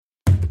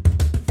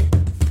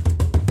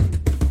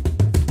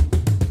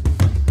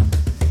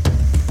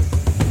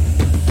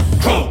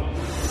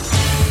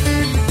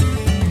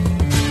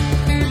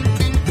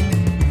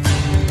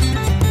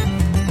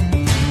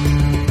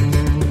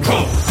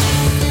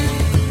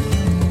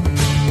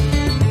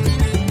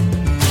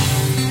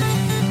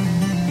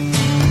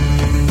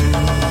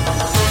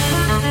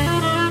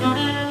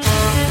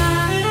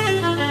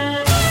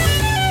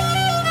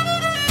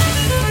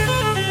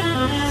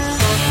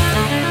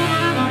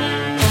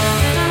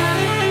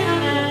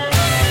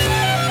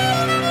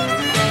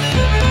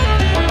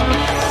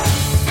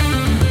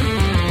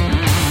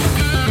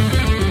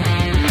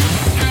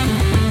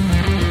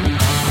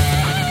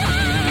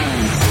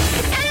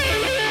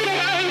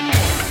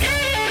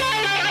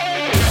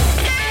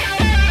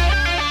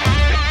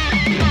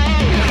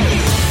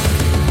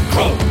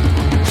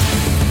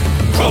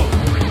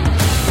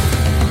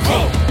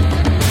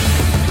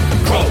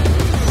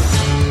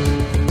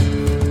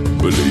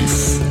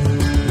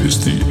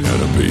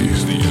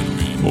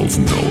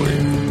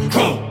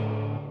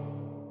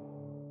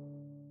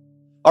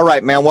All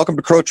right, man. Welcome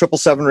to Crow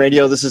 777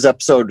 Radio. This is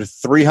episode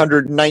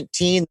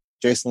 319.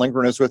 Jason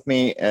Lindgren is with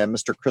me and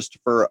Mr.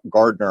 Christopher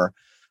Gardner.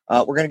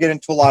 We're going to get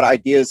into a lot of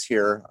ideas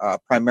here,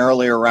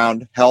 primarily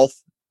around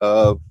health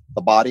of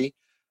the body.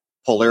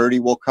 Polarity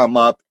will come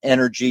up,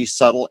 energy,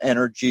 subtle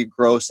energy,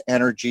 gross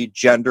energy,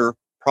 gender,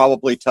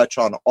 probably touch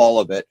on all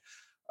of it.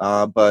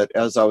 But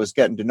as I was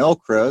getting to know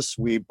Chris,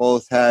 we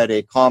both had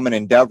a common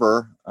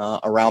endeavor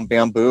around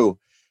bamboo.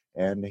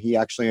 And he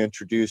actually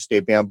introduced a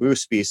bamboo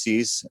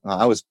species.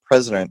 I was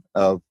president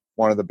of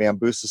one of the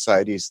bamboo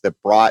societies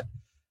that brought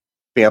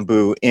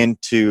bamboo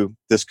into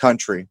this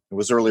country. It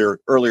was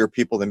earlier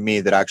people than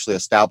me that actually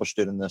established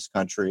it in this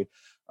country.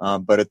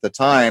 But at the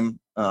time,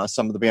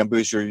 some of the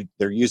bamboos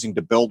they're using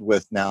to build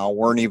with now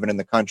weren't even in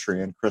the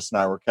country, and Chris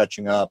and I were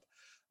catching up.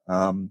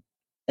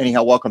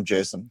 Anyhow, welcome,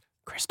 Jason.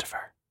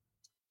 Christopher.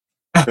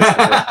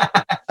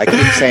 I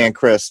keep saying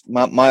Chris.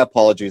 My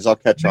apologies. I'll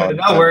catch on.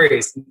 No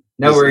worries.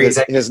 No worries.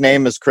 His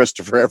name is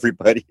Christopher,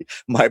 everybody.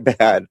 My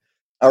bad.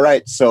 All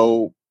right.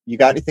 So you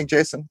got anything,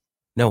 Jason?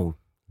 No,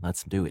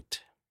 let's do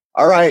it.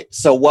 All right.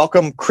 So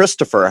welcome,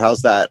 Christopher.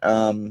 How's that?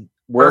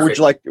 Where would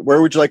you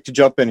like to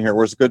jump in here?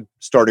 Where's a good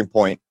starting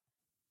point?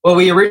 Well,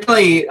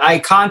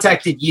 I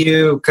contacted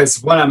you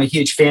because I'm a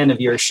huge fan of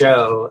your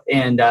show,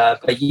 and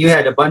but you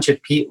had a bunch of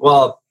people.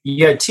 Well,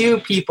 you had two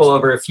people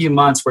over a few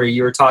months where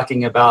you were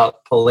talking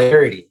about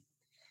polarity,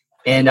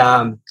 and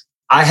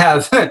I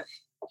have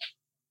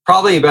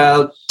probably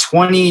about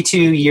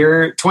 23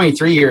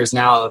 years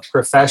now of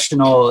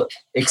professional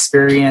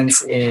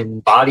experience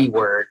in body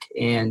work,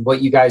 and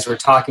what you guys were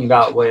talking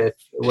about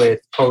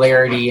with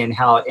polarity and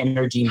how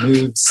energy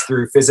moves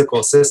through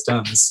physical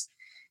systems.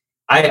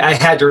 I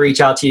had to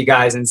reach out to you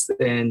guys and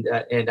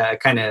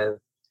kind of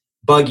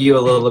bug you a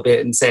little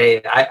bit and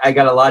say I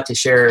got a lot to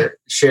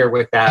share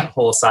with that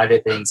whole side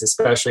of things,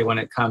 especially when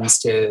it comes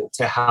to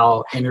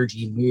how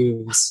energy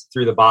moves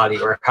through the body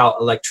or how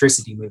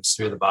electricity moves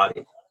through the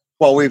body.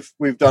 Well,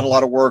 we've done a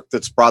lot of work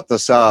that's brought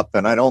this up,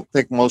 and I don't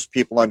think most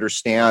people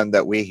understand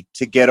that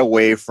to get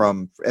away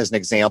from, as an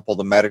example,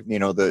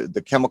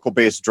 the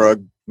chemical-based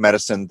drug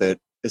medicine that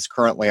is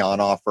currently on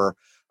offer.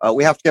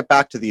 We have to get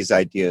back to these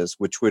ideas,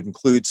 which would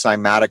include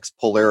cymatics,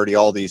 polarity,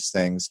 all these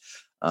things.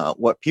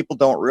 What people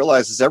don't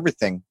realize is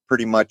everything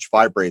pretty much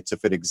vibrates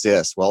if it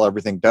exists. Well,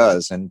 everything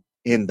does. And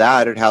in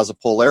that, it has a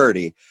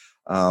polarity.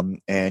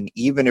 And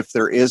even if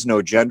there is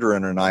no gender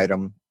in an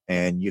item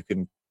and you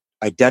can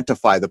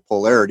identify the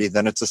polarity,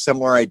 then it's a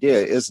similar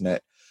idea, isn't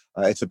it?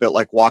 It's a bit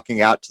like walking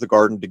out to the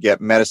garden to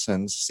get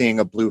medicines, seeing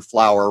a blue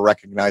flower,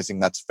 recognizing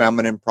that's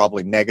feminine,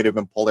 probably negative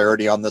in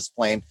polarity on this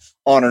plane.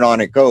 On and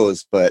on it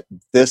goes. But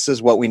this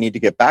is what we need to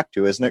get back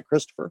to, isn't it,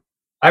 Christopher?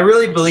 I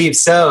really believe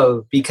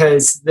so,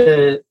 because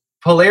the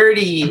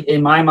polarity,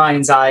 in my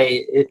mind's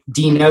eye, it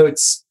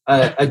denotes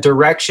a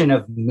direction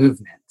of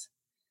movement.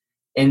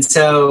 And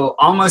so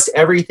almost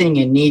everything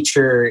in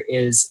nature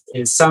is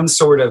some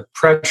sort of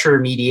pressure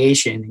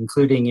mediation,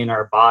 including in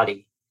our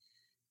body.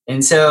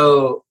 And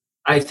so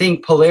I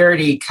think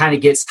polarity kind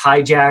of gets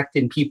hijacked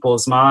in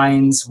people's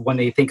minds. When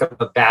they think of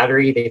a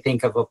battery, they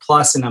think of a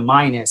plus and a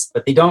minus,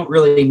 but they don't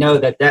really know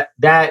that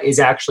is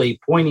actually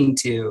pointing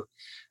to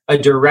a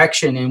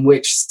direction in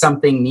which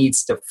something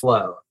needs to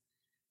flow.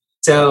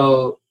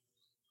 So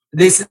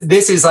this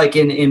is like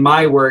in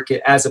my work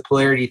as a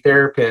polarity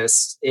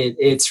therapist,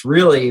 it's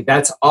really,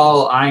 that's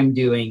all I'm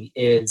doing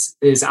is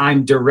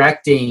I'm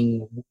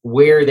directing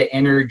where the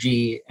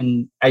energy,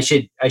 and I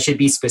should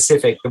be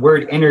specific. The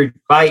word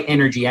by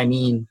energy, I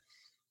mean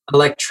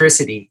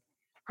electricity,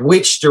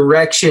 which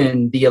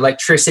direction the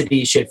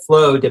electricity should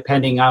flow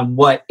depending on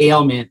what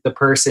ailment the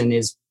person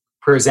is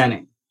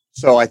presenting.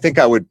 So I think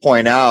I would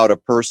point out a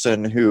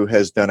person who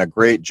has done a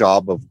great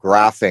job of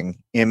graphing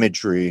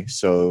imagery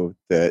so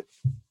that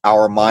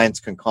our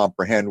minds can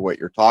comprehend what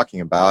you're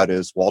talking about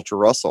is Walter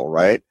Russell,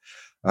 right?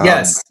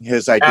 Yes.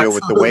 His idea absolutely.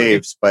 With the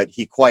waves, but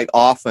he quite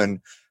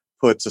often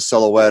puts a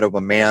silhouette of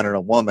a man and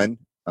a woman.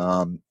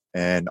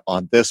 And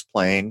on this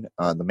plane,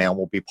 the man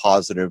will be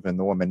positive and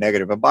the woman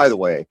negative. And by the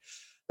way,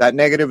 that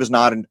negative is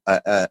not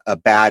a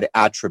bad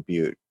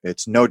attribute.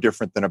 It's no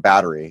different than a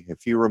battery.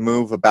 If you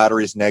remove a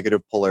battery's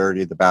negative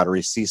polarity, the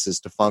battery ceases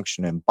to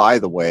function. And by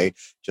the way,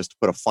 just to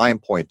put a fine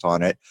point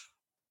on it,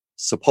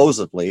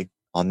 supposedly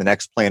on the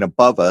next plane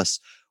above us,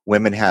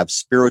 women have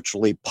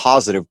spiritually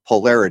positive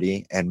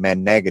polarity and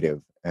men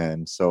negative.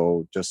 And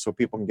so just so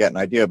people can get an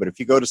idea, but if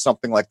you go to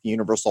something like the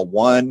Universal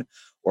One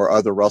or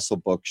other Russell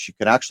books, you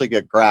can actually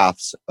get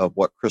graphs of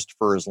what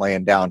Christopher is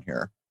laying down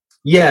here.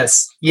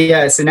 Yes.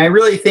 And I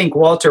really think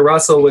Walter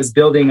Russell was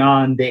building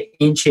on the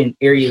ancient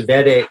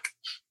Ayurvedic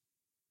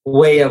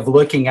way of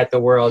looking at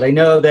the world. I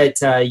know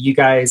that you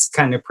guys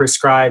kind of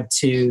prescribe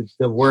to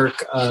the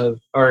work of,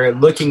 or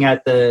looking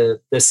at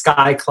the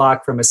sky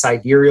clock from a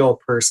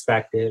sidereal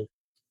perspective.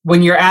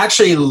 When you're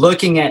actually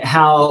looking at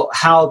how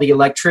the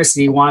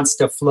electricity wants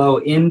to flow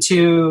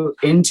into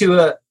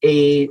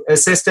a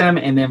system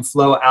and then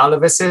flow out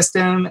of a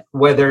system,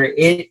 whether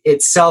it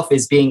itself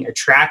is being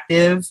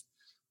attractive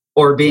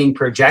or being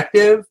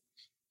projective,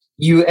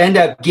 you end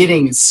up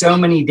getting so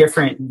many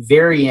different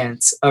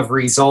variants of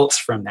results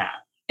from that.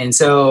 And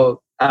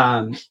so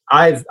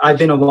I've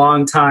been a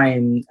long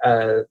time,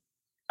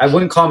 I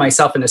wouldn't call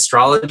myself an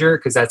astrologer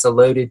because that's a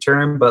loaded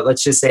term, but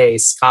let's just say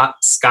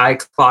sky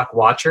clock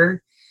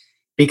watcher,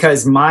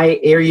 because my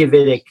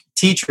Ayurvedic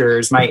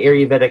teachers, my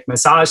Ayurvedic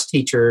massage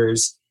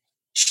teachers,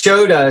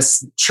 showed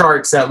us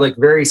charts that look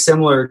very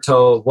similar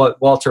to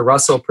what Walter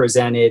Russell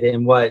presented,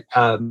 and what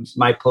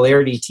my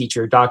polarity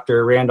teacher,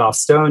 Dr. Randolph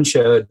Stone,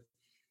 showed,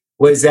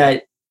 was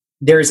that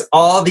there's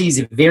all these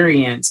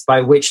variants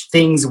by which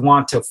things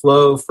want to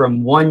flow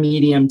from one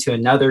medium to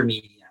another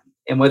medium.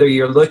 And whether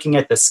you're looking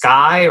at the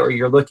sky or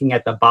you're looking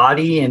at the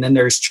body, and then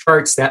there's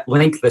charts that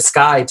link the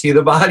sky to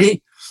the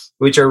body,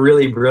 which are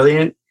really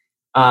brilliant.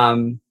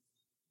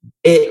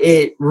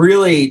 It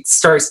really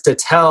starts to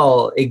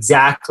tell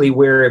exactly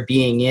where a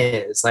being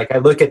is. Like, I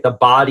look at the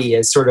body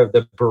as sort of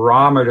the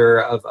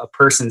barometer of a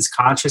person's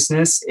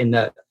consciousness in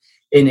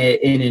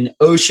an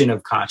ocean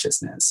of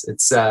consciousness.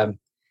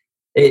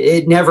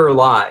 It never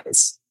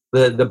lies.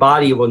 The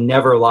body will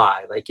never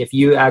lie. Like, if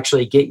you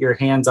actually get your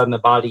hands on the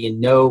body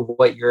and know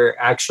what you're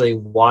actually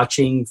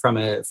watching from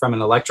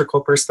an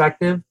electrical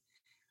perspective,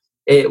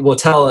 it will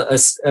tell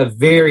a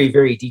very,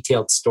 very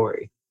detailed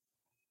story.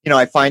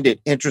 I find it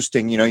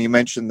interesting. You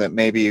mentioned that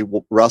maybe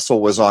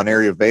Russell was on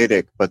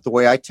Ayurvedic, but the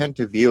way I tend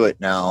to view it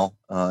now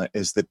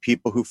is that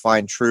people who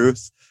find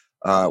truth,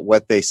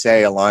 what they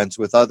say aligns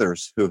with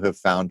others who have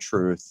found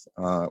truth.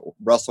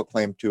 Russell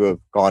claimed to have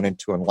gone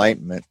into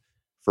enlightenment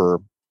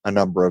for a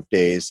number of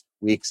days,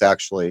 weeks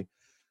actually.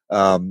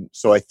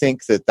 So I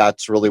think that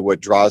that's really what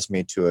draws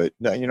me to it.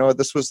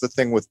 This was the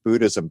thing with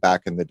Buddhism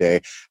back in the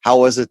day. How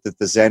was it that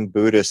the Zen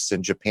Buddhists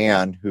in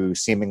Japan, who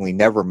seemingly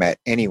never met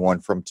anyone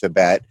from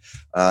Tibet,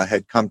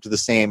 had come to the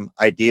same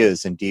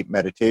ideas in deep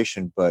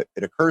meditation? But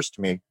it occurs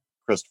to me,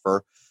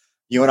 Christopher,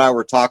 you and I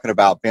were talking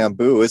about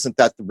bamboo. Isn't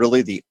that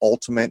really the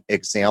ultimate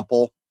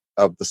example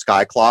of the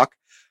sky clock?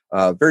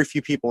 Very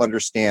few people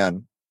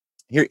understand.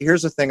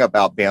 Here's the thing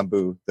about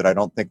bamboo that I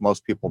don't think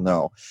most people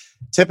know.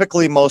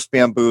 Typically, most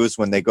bamboos,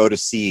 when they go to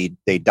seed,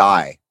 they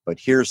die. But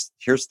here's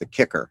the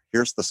kicker.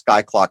 Here's the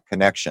sky clock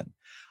connection.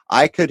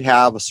 I could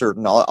have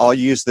I'll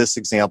use this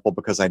example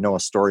because I know a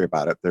story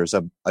about it. There's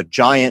a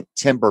giant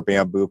timber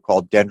bamboo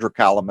called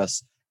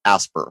Dendrocalamus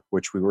asper,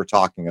 which we were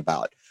talking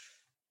about.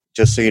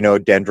 Just so you know,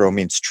 dendro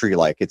means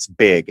tree-like. It's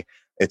big.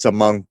 It's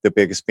among the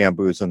biggest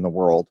bamboos in the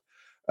world.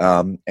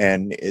 And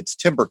it's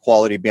timber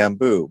quality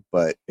bamboo,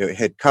 but it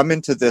had come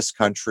into this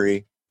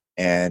country,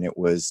 and it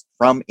was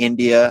from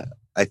India,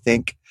 I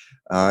think,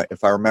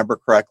 if I remember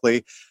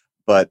correctly.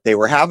 But they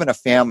were having a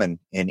famine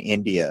in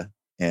India,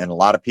 and a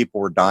lot of people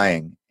were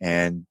dying.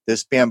 And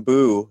this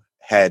bamboo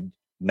had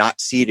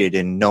not seeded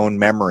in known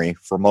memory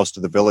for most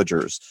of the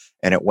villagers,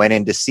 and it went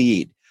into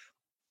seed.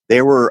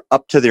 They were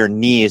up to their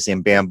knees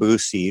in bamboo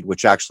seed,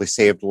 which actually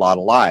saved a lot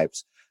of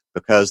lives,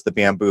 because the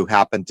bamboo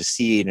happened to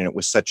seed, and it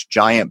was such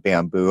giant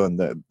bamboo, and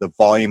the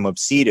volume of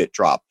seed it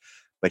dropped.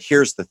 But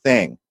here's the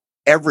thing.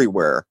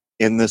 Everywhere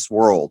in this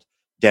world,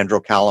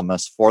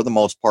 Dendrocalamus, for the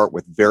most part,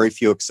 with very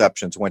few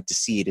exceptions, went to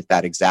seed at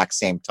that exact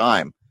same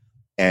time.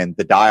 And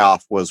the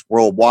die-off was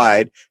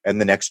worldwide,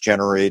 and the next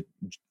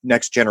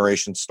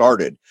generation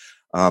started.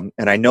 And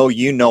I know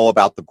you know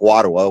about the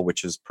guadua,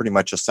 which is pretty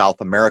much a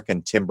South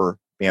American timber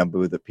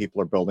bamboo that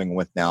people are building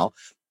with now.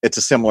 It's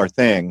a similar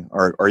thing.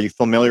 Are you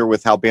familiar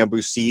with how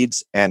bamboo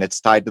seeds and it's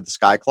tied to the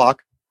sky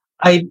clock?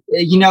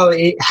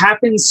 It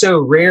happens so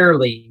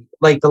rarely.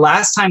 Like, the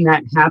last time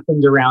that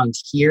happened around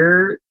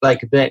here,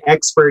 like the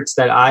experts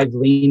that I've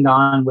leaned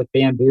on with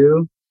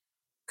bamboo,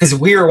 because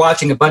we were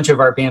watching a bunch of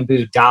our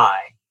bamboo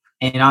die.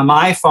 And on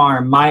my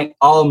farm,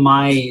 all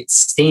my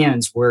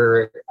stands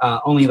were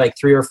only like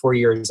 3 or 4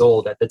 years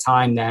old at the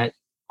time that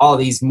all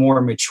these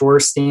more mature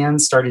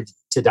stands started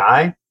to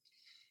die.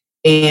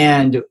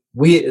 And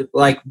we,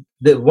 like,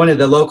 one of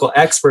the local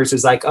experts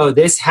was like, oh,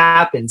 this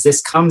happens. This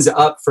comes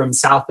up from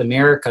South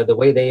America, the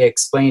way they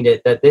explained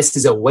it, that this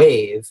is a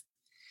wave.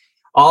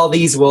 All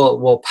these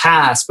will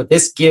pass, but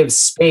this gives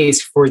space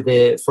for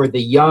the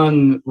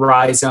young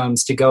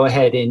rhizomes to go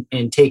ahead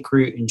and take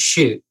root and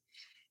shoot.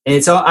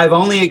 And so I've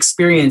only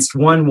experienced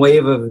one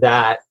wave of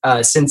that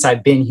since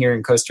I've been here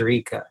in Costa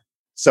Rica.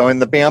 So in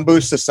the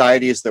bamboo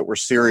societies that were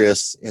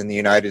serious in the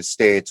United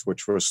States,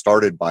 which was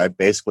started by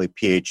basically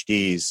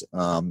PhDs,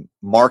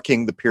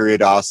 marking the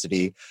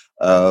periodicity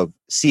of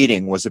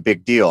seeding was a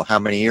big deal, how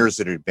many years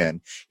it had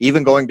been.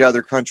 Even going to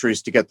other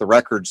countries to get the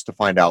records to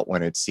find out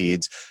when it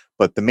seeds.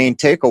 But the main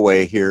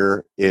takeaway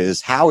here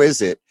is, how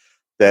is it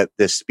that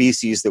this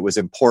species that was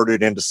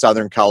imported into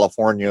Southern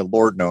California,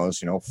 Lord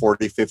knows,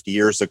 40, 50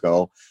 years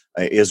ago,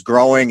 is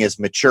growing, is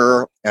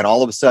mature, and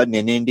all of a sudden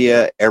in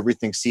India,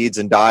 everything seeds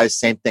and dies.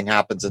 Same thing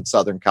happens in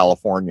Southern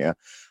California.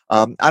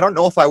 I don't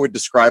know if I would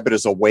describe it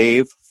as a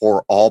wave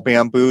for all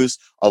bamboos.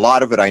 A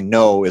lot of it I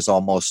know is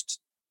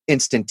almost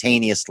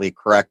instantaneously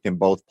correct in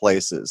both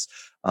places.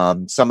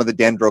 Some of the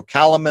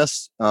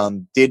Dendrocalamus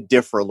did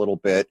differ a little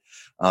bit,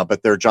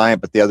 but they're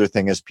giant. But the other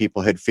thing is,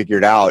 people had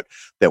figured out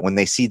that when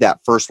they see that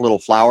first little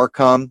flower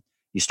come,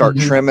 You start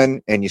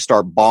trimming and you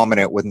start bombing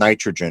it with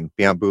nitrogen.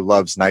 Bamboo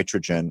loves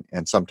nitrogen,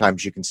 and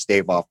sometimes you can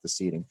stave off the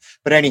seeding.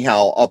 But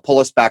anyhow, I'll pull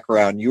us back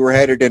around. You were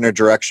headed in a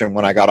direction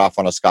when I got off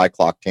on a sky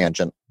clock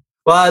tangent.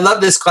 Well, I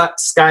love this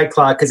sky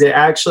clock because it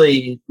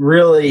actually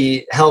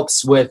really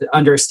helps with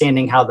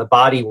understanding how the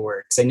body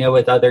works. I know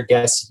with other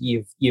guests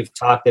you've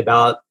talked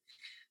about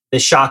the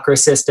chakra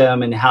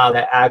system and how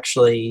that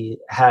actually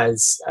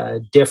has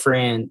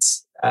different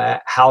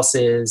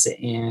houses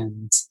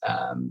and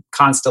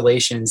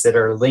constellations that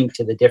are linked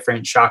to the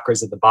different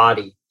chakras of the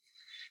body.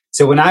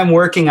 So when I'm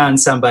working on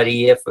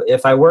somebody,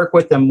 if I work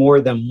with them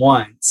more than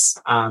once,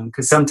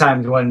 because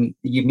sometimes when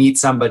you meet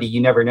somebody, you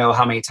never know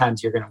how many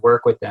times you're going to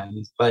work with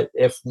them. But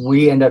if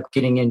we end up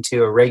getting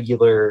into a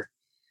regular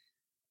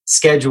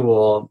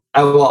schedule,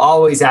 I will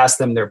always ask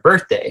them their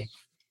birthday.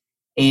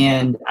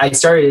 And I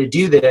started to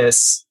do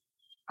this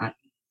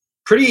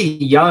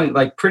pretty young,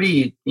 like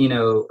pretty,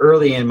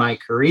 early in my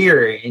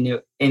career.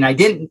 And I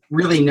didn't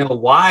really know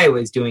why I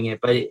was doing it,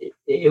 but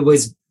it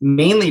was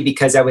mainly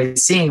because I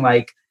was seeing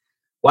like,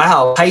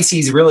 wow,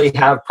 Pisces really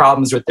have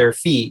problems with their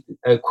feet.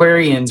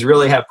 Aquarians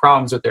really have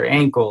problems with their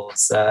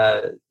ankles.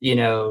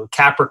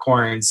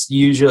 Capricorns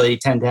usually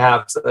tend to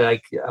have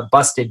like a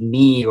busted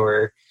knee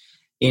or,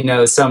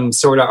 some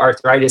sort of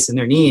arthritis in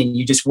their knee. And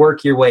you just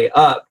work your way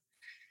up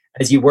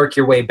as you work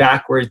your way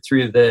backward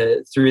through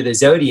the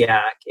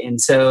zodiac. And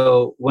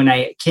so when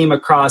I came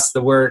across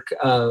the work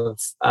of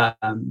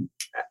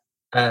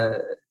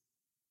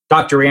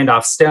Dr.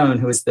 Randolph Stone,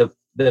 who was the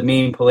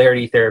main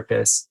polarity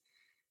therapist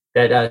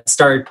that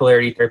started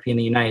polarity therapy in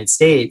the United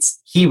States,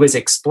 he was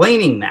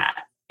explaining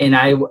that. And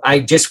I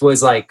just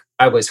was like,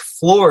 I was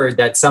floored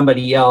that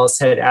somebody else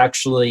had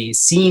actually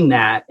seen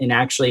that and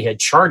actually had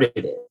charted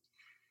it.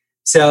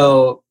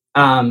 So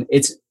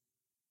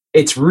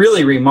it's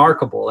really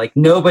remarkable. Like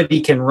nobody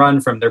can run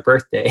from their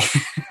birthday.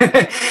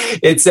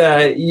 It's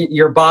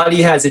your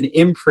body has an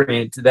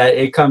imprint that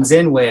it comes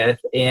in with.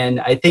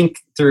 And I think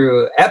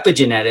through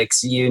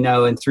epigenetics,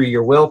 and through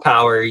your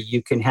willpower,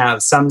 you can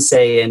have some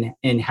say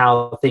in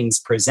how things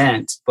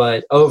present.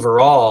 But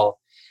overall,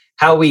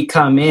 how we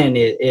come in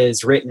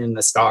is written in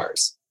the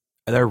stars.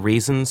 Are there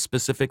reasons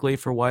specifically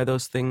for why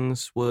those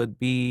things would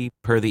be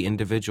per the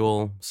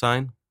individual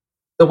sign?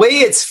 The way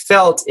it's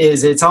felt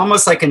is it's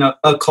almost like an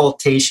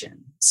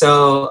occultation.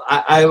 So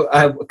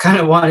I kind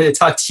of wanted to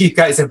talk to you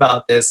guys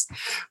about this,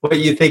 what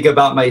you think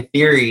about my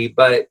theory.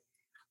 But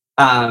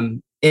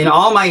in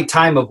all my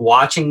time of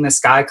watching the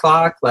sky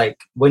clock, like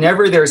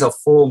whenever there's a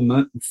full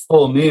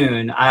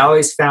moon, I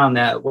always found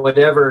that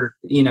whatever,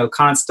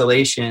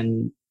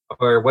 constellation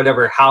or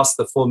whatever house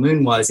the full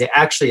moon was, it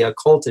actually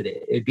occulted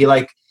it. It'd be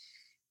like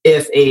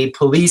if a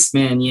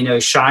policeman,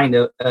 shined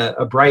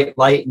a bright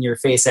light in your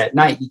face at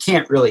night, you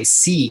can't really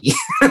see.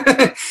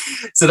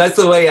 So that's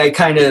the way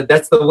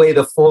that's the way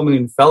the full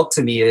moon felt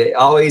to me. It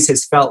always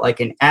has felt like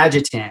an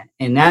adjutant.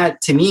 And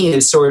that to me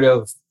is sort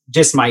of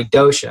just my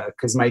dosha,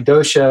 because my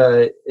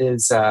dosha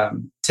is,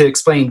 to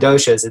explain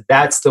doshas,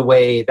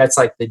 that's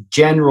like the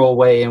general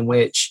way in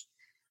which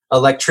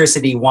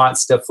electricity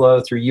wants to flow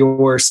through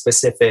your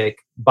specific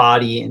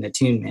body and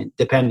attunement,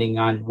 depending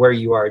on where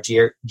you are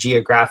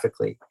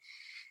geographically.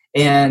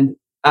 And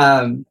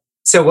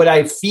so what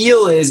I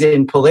feel is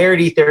in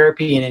polarity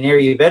therapy and in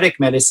Ayurvedic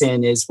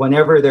medicine is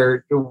whenever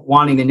they're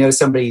wanting to know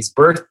somebody's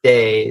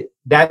birthday,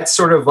 that's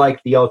sort of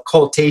like the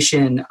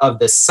occultation of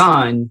the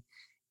sun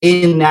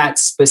in that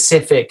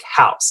specific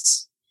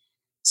house.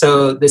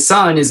 So the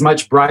sun is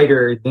much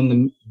brighter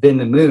than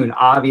the moon,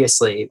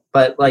 obviously,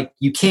 but like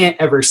you can't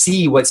ever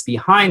see what's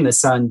behind the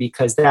sun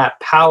because that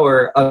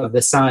power of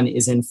the sun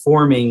is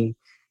informing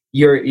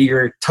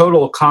your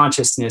total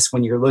consciousness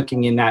when you're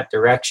looking in that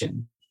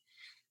direction.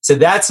 So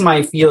that's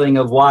my feeling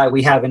of why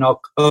we have an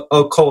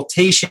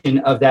occultation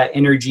of that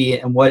energy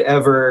and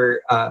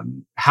whatever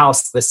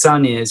house the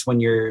sun is when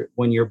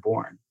you're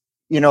born.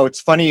 It's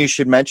funny you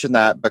should mention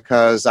that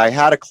because I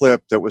had a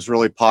clip that was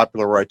really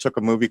popular where I took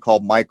a movie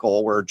called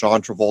Michael where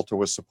John Travolta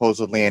was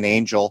supposedly an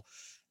angel.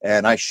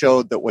 And I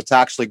showed that what's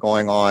actually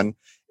going on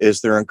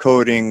is they're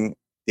encoding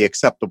the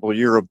acceptable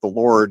year of the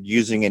Lord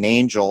using an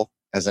angel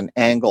as an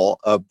angle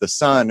of the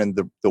sun. And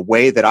the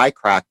way that I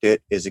cracked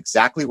it is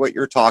exactly what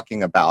you're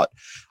talking about.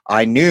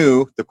 I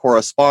knew the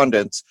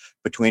correspondence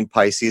between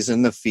Pisces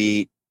and the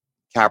feet,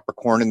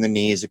 Capricorn in the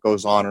knees. It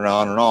goes on and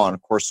on and on.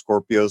 Of course,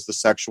 Scorpio's the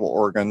sexual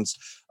organs.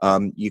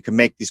 You can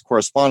make these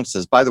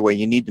correspondences. By the way,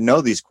 you need to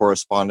know these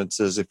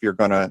correspondences if you're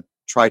going to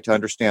try to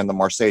understand the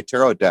Marseille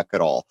Tarot deck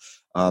at all.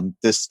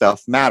 This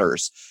stuff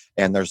matters.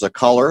 And there's a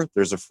color,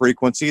 there's a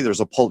frequency, there's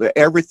a pull.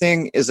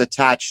 Everything is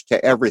attached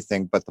to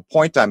everything. But the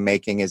point I'm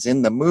making is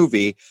in the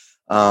movie,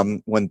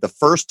 when the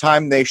first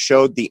time they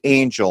showed the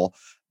angel,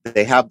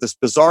 they have this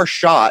bizarre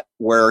shot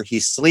where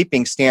he's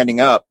sleeping,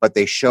 standing up, but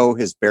they show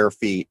his bare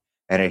feet.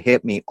 And it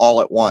hit me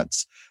all at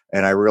once.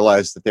 And I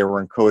realized that they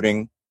were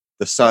encoding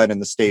the sun in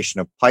the station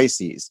of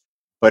Pisces.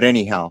 But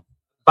anyhow.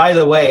 By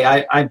the way,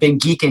 I've been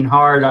geeking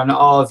hard on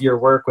all of your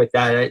work with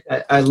that.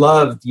 I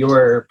loved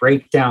your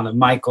breakdown of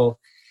Michael.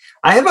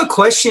 I have a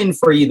question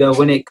for you though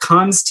when it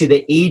comes to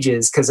the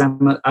ages, because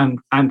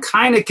I'm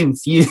kind of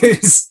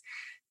confused.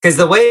 Because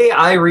the way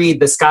I read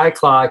the sky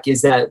clock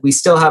is that we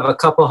still have a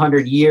couple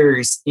hundred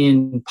years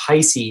in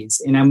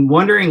Pisces. And I'm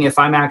wondering if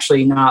I'm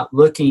actually not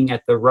looking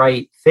at the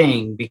right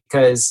thing,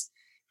 because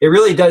it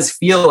really does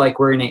feel like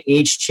we're in an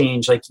age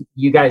change, like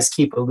you guys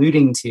keep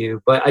alluding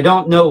to. But I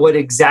don't know what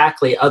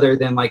exactly, other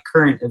than like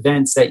current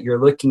events that you're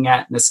looking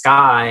at in the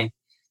sky,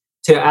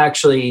 to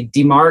actually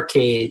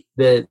demarcate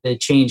the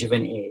change of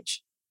an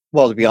age.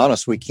 Well, to be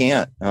honest, we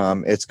can't.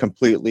 It's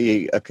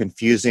completely a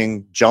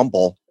confusing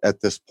jumble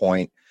at this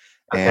point.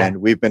 Okay. And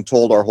we've been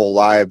told our whole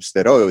lives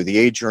that, oh, the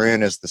age you're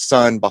in is the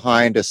sun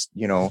behind us,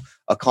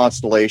 a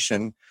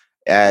constellation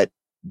at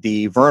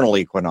the vernal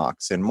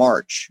equinox in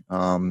March.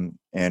 And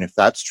if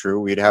that's true,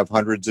 we'd have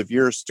hundreds of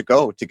years to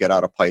go to get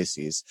out of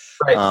Pisces.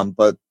 Right.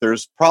 But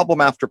there's problem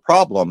after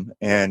problem.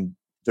 And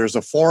there's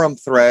a forum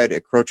thread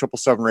at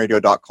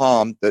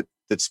crow777radio.com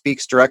that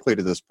speaks directly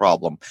to this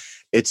problem.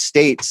 It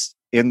states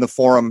in the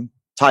forum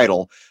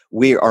title,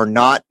 we are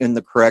not in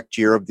the correct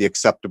year of the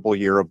acceptable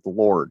year of the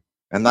Lord.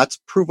 And that's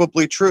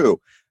provably true.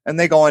 And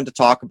they go on to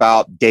talk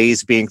about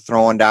days being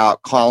thrown out.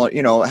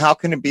 How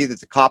can it be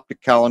that the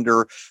Coptic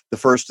calendar, the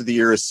first of the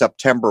year is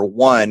September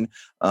 1,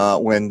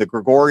 when the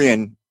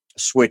Gregorian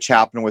switch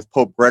happened with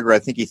Pope Gregory? I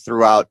think he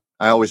threw out,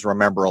 I always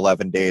remember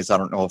 11 days. I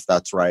don't know if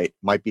that's right.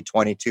 Might be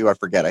 22. I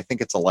forget. I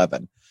think it's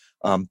 11.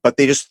 But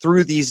they just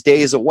threw these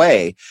days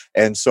away.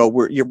 And so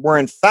we're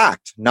in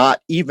fact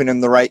not even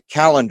in the right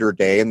calendar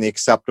day in the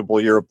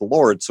acceptable year of the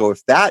Lord. So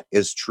if that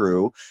is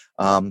true,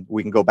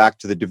 we can go back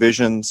to the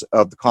divisions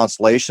of the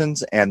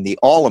constellations and the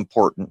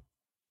all-important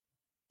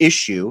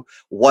issue.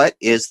 What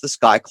is the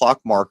sky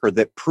clock marker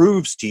that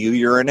proves to you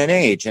you're in an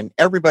age? And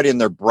everybody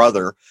and their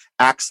brother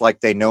acts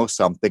like they know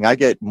something. I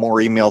get more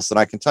emails than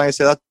I can tell you.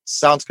 Say, that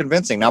sounds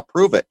convincing. Now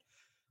prove it.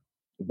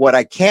 What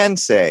I can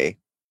say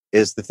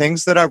is the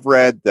things that I've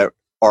read that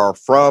are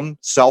from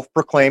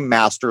self-proclaimed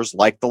masters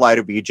like the Light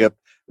of Egypt,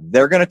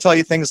 they're going to tell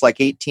you things like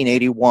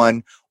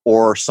 1881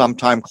 or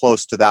sometime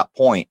close to that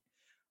point.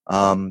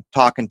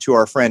 Talking to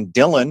our friend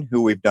Dylan,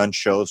 who we've done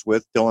shows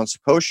with, Dylan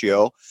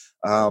Sicoscio,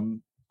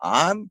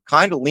 I'm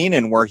kind of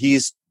leaning where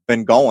he's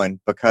been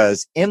going,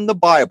 because in the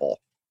Bible,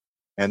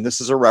 and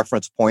this is a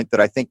reference point that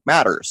I think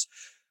matters,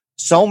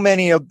 so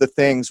many of the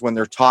things when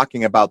they're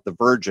talking about the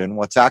Virgin,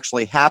 what's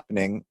actually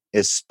happening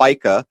is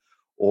Spica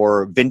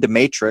or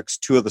Vendimatrix,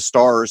 two of the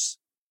stars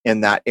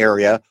in that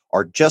area,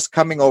 are just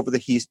coming over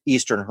the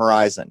eastern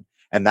horizon.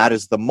 And that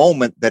is the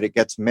moment that it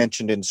gets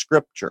mentioned in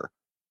Scripture.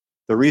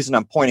 The reason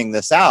I'm pointing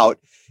this out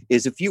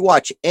is if you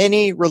watch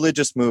any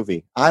religious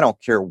movie, I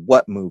don't care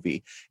what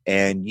movie,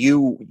 and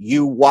you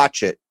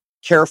watch it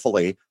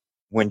carefully,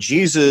 when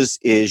Jesus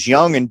is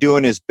young and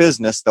doing his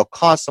business, they'll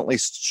constantly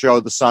show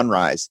the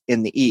sunrise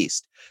in the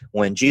east.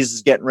 When Jesus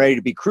is getting ready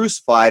to be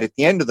crucified at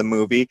the end of the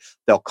movie,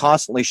 they'll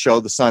constantly show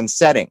the sun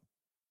setting.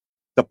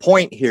 The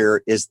point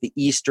here is the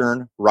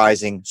eastern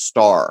rising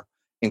star.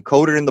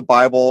 Encoded in the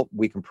Bible,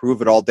 we can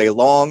prove it all day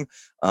long.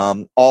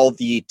 All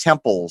the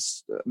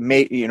temples,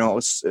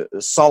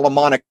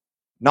 Solomonic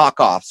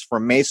knockoffs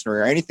from masonry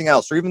or anything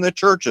else, or even the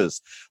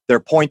churches, they're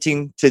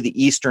pointing to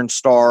the eastern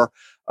star,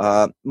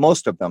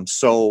 most of them.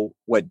 So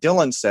what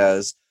Dylan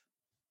says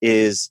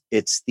is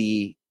it's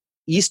the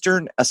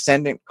eastern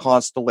ascendant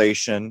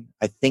constellation.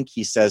 I think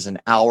he says an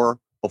hour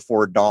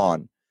before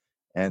dawn.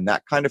 And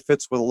that kind of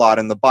fits with a lot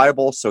in the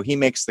Bible. So he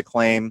makes the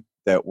claim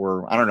that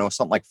we're, I don't know,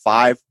 something like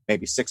 500,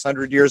 maybe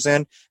 600 years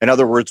in. In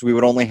other words, we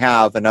would only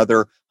have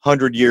another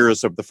 100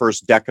 years of the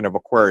first decan of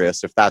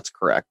Aquarius, if that's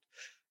correct.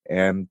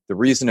 And the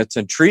reason it's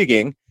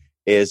intriguing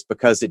is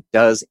because it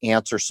does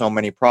answer so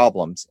many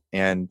problems.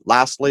 And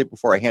lastly,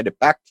 before I hand it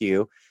back to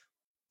you,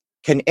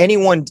 can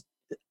anyone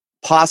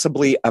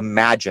possibly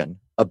imagine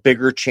a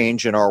bigger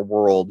change in our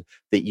world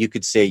that you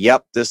could say,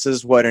 yep, this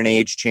is what an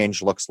age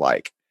change looks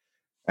like?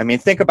 I mean,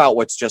 think about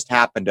what's just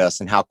happened to us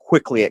and how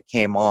quickly it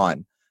came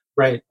on.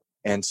 Right.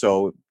 And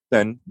so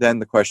then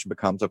the question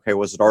becomes, okay,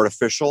 was it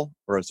artificial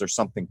or is there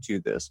something to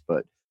this?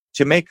 But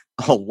to make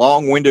a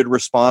long-winded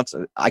response,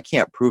 I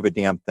can't prove a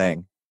damn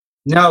thing.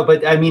 No,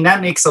 but I mean,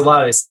 that makes a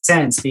lot of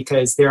sense,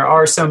 because there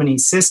are so many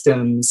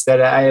systems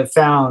that I have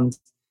found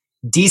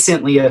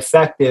decently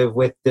effective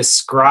with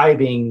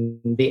describing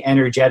the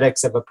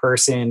energetics of a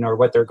person or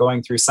what they're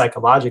going through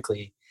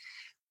psychologically.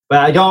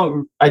 But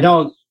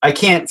I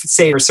can't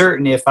say for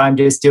certain if I'm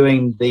just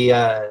doing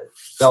the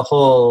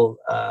whole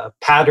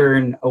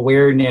pattern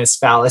awareness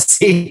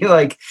fallacy,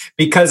 like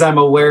because I'm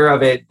aware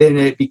of it, then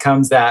it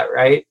becomes that,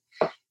 right?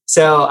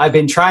 So I've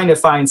been trying to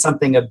find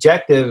something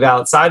objective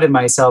outside of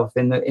myself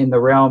in the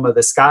realm of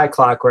the sky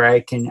clock where I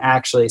can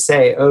actually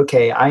say,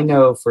 okay, I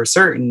know for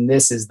certain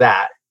this is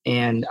that.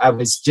 And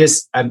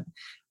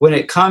when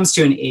it comes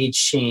to an age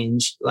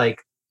change,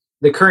 like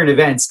the current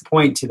events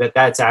point to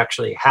that's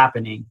actually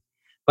happening.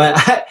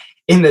 But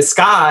in the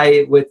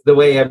sky, with the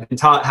way I've been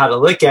taught how to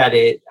look at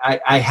it,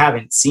 I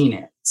haven't seen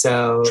it.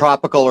 So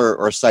tropical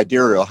or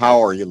sidereal,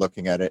 how are you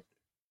looking at it?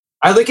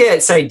 I look at it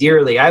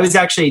sidereally. I was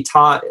actually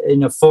taught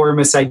in a form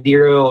of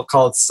sidereal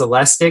called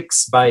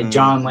Celestics by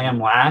John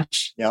Lamb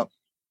Lash. Yep.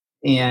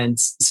 And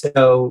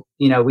so,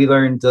 we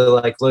learned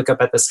to look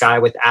up at the sky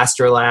with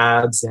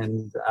astrolabs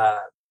and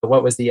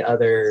what was the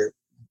other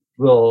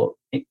little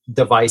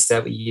device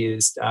that we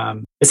used.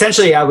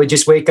 Essentially, I would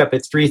just wake up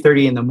at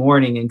 3:30 in the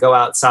morning and go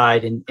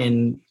outside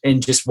and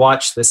just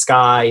watch the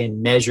sky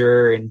and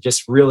measure and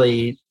just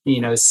really,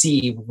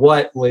 see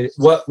what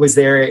was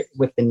there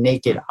with the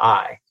naked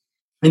eye.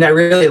 And I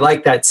really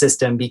liked that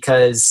system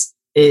because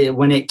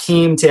when it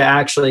came to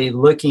actually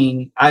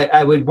looking,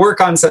 I'd work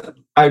on,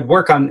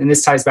 and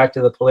this ties back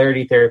to the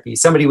polarity therapy.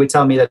 Somebody would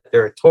tell me that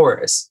they're a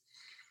Taurus.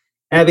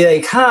 And I'd be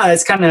like,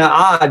 it's kind of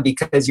odd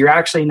because you're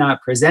actually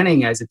not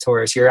presenting as a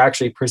Taurus. You're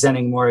actually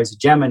presenting more as a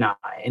Gemini.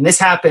 And this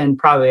happened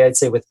probably, I'd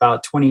say, with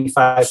about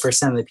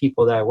 25% of the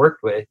people that I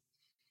worked with.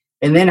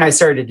 And then I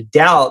started to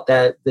doubt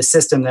that the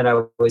system that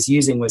I was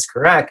using was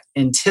correct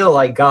until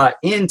I got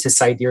into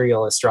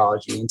sidereal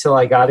astrology, until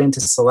I got into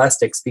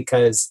Celestics,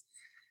 because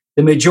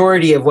the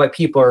majority of what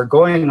people are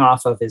going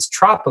off of is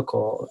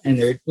tropical, and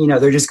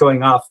they're just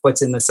going off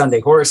what's in the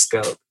Sunday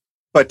horoscope.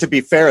 But to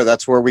be fair,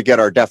 that's where we get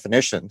our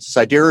definitions.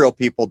 Sidereal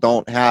people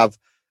don't have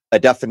a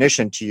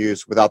definition to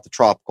use without the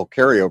tropical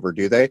carryover,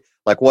 do they?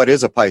 Like, what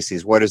is a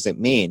Pisces? What does it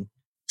mean?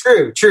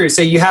 True.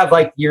 So you have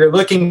you're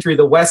looking through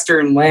the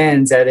Western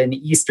lens at an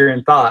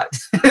Eastern thought,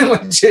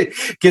 which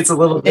gets a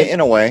little bit...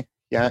 In a way.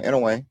 Yeah, in a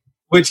way.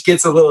 Which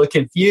gets a little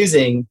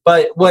confusing.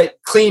 But what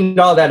cleaned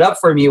all that up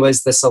for me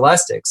was the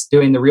Celestics,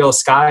 doing the real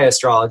sky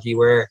astrology,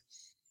 where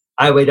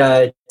I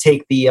would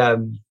take the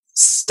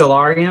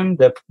Stellarium,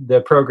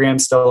 the program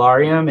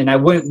Stellarium, and I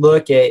wouldn't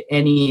look at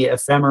any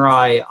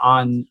ephemerae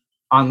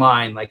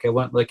online. Like I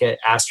wouldn't look at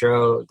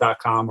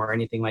astro.com or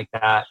anything like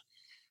that.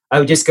 I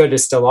would just go to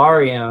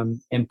Stellarium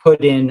and put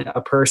in a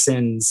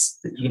person's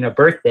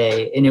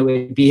birthday, and it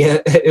would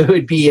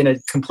be in a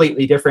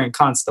completely different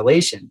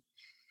constellation.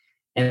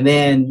 And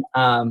then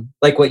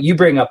what you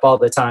bring up all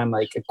the time,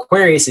 like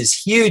Aquarius is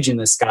huge in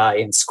the sky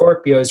and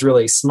Scorpio is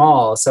really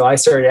small. So I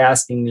started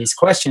asking these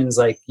questions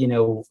like,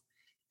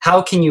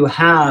 how can you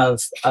have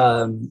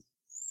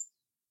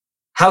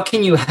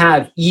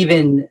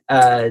even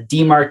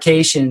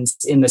demarcations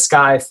in the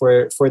sky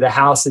for the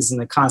houses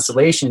and the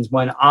constellations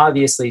when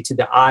obviously to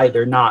the eye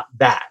they're not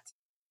that?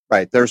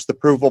 Right. There's the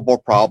provable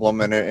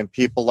problem, and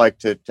people like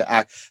to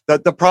act.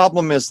 The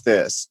problem is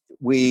this: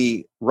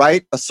 we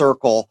write a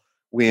circle,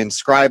 we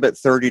inscribe it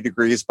 30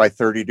 degrees by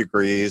 30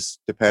 degrees,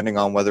 depending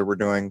on whether we're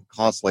doing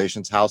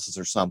constellations, houses,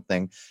 or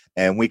something.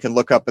 And we can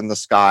look up in the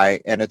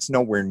sky, and it's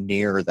nowhere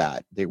near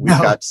that. We've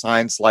got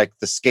signs like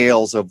the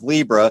scales of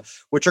Libra,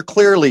 which are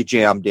clearly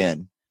jammed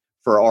in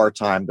for our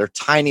time. They're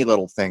tiny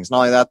little things. Not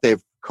only that,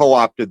 they've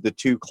co-opted the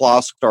two claw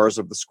stars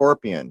of the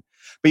Scorpion.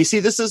 But you see,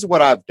 this is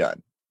what I've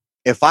done.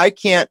 If I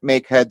can't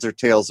make heads or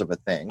tails of a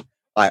thing,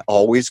 I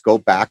always go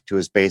back to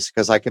as basic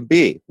as I can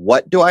be.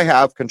 What do I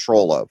have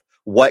control of?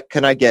 What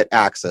can I get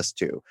access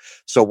to?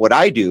 So what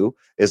I do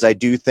is I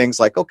do things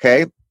like,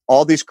 okay,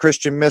 all these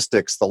Christian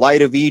mystics, the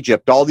Light of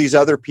Egypt, all these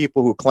other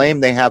people who claim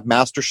they have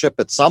mastership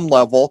at some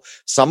level,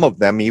 some of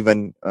them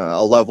even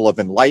a level of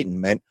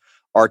enlightenment,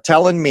 are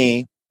telling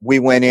me we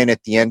went in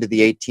at the end of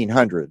the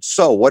 1800s.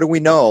 So what do we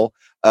know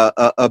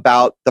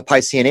about the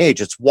Piscean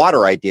age? It's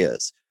water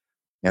ideas.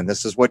 And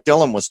this is what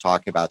Dylan was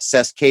talking about.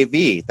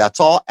 SESKV, that's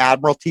all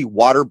Admiralty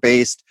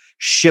water-based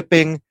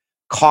shipping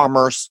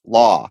commerce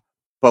law.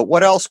 But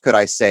what else could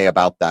I say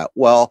about that?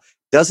 Well,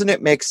 doesn't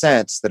it make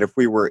sense that if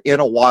we were in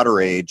a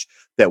water age,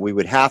 that we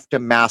would have to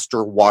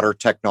master water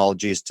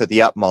technologies to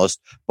the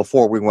utmost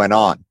before we went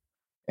on?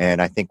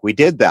 And I think we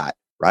did that,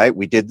 right?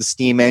 We did the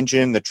steam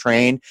engine, the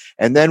train.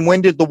 And then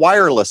when did the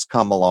wireless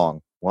come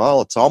along?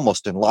 Well, it's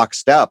almost in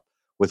lockstep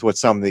with what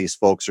some of these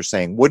folks are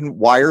saying. Wouldn't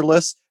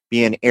wireless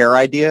be an air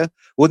idea?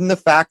 Wouldn't the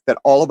fact that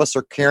all of us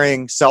are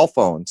carrying cell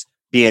phones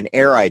be an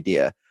air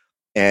idea?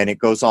 And it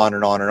goes on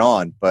and on and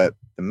on. But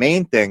the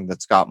main thing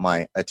that's got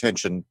my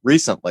attention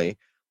recently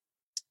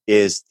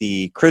is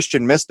the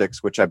Christian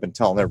mystics, which I've been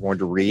telling everyone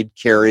to read,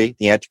 Carey,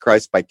 The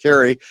Antichrist by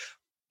Carey.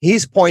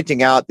 He's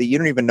pointing out that you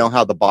don't even know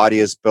how the body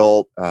is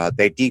built.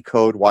 They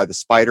decode why the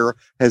spider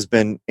has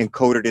been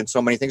encoded in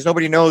so many things.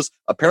 Nobody knows,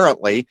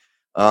 apparently,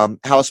 how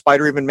a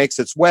spider even makes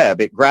its web.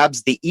 It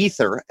grabs the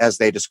ether, as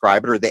they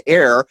describe it, or the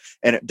air,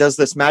 and it does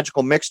this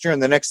magical mixture,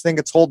 and the next thing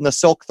it's holding a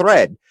silk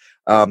thread.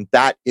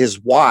 That is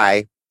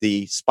why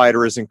the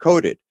spider is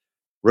encoded,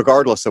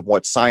 regardless of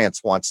what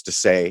science wants to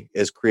say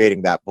is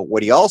creating that. But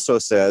what he also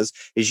says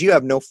is you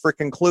have no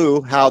freaking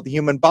clue how the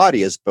human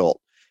body is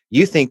built.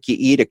 You think you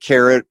eat a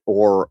carrot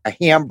or a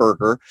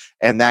hamburger,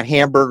 and that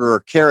hamburger or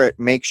carrot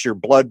makes your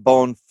blood,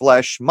 bone,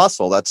 flesh,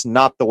 muscle. That's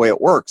not the way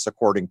it works,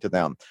 according to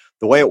them.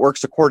 The way it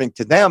works, according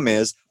to them,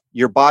 is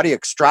your body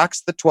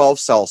extracts the 12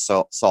 cell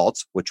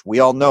salts, which we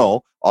all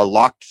know are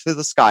locked to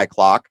the sky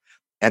clock,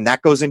 and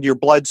that goes into your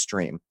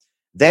bloodstream.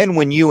 Then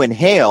when you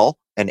inhale,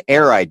 an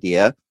air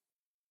idea,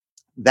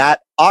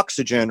 that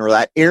oxygen or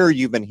that air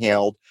you've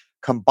inhaled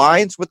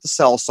combines with the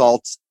cell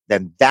salts,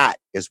 then that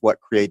is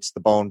what creates the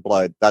bone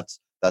blood. That's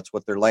That's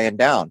what they're laying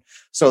down.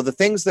 So the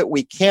things that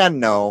we can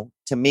know,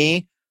 to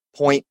me,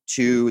 point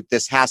to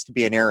this has to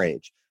be an air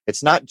age.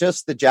 It's not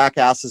just the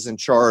jackasses in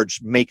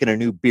charge making a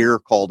new beer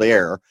called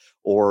air,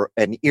 or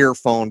an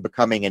earphone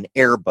becoming an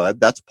earbud.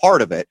 That's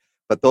part of it.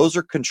 But those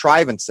are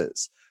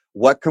contrivances.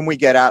 What can we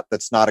get at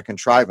that's not a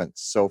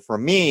contrivance? So for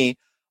me,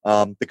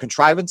 the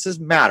contrivances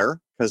matter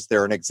because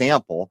they're an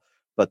example,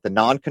 but the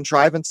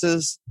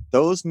non-contrivances,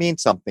 those mean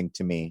something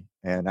to me.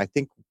 And I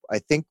think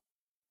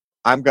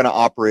I'm going to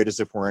operate as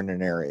if we're in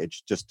an air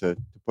age, just to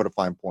put a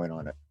fine point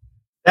on it.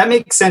 That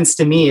makes sense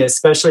to me,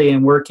 especially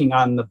in working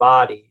on the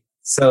body.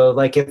 So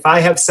like if I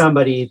have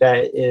somebody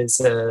that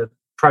is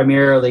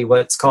primarily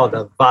what's called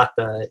a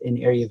vata in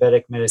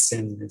Ayurvedic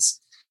medicine, is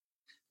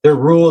they're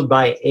ruled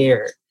by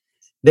air.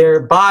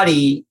 Their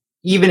body,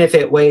 even if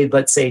it weighed,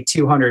 let's say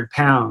 200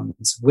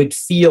 pounds, would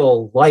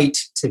feel light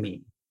to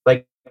me.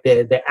 Like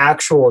the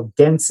actual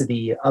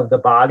density of the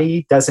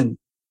body doesn't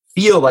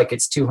feel like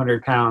it's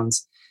 200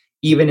 pounds,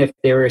 even if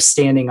they were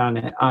standing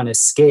on a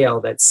scale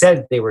that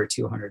said they were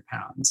 200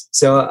 pounds.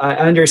 So I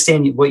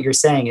understand what you're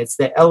saying. It's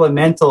the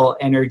elemental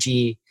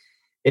energy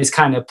is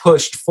kind of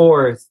pushed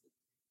forth,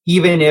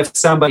 even if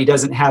somebody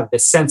doesn't have the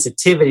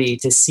sensitivity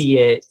to see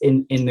it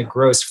in the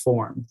gross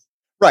form.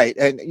 Right.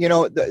 And,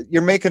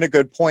 you're making a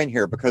good point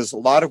here, because a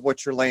lot of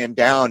what you're laying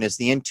down is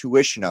the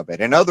intuition of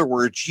it. In other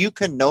words, you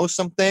can know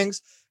some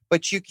things,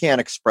 but you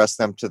can't express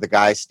them to the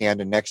guy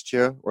standing next to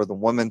you or the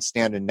woman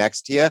standing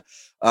next to you.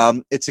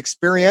 It's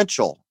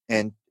experiential.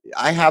 And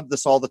I have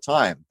this all the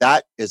time.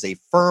 That is a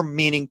firm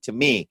meaning to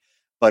me.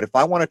 But if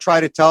I want to try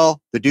to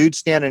tell the dude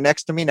standing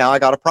next to me, now I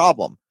got a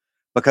problem,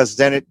 because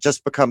then it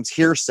just becomes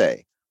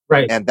hearsay.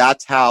 Right. And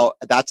that's how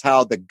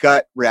the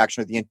gut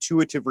reaction or the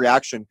intuitive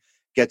reaction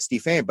gets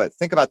defamed. But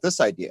think about this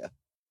idea.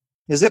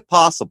 Is it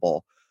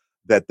possible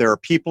that there are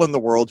people in the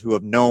world who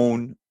have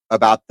known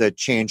about the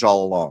change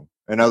all along?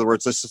 In other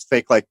words, let's just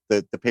fake like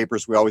the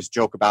papers we always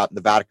joke about in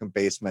the Vatican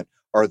basement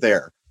are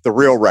there, the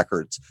real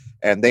records.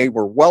 And they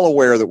were well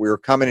aware that we were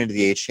coming into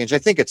the age change. I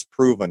think it's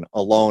proven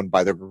alone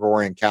by the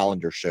Gregorian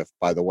calendar shift,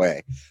 by the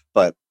way.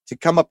 But to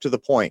come up to the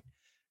point,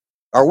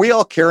 are we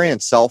all carrying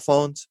cell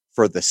phones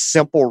for the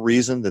simple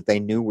reason that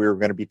they knew we were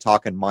going to be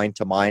talking mind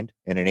to mind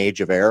in an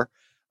age of air?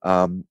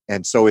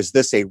 And so is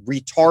this a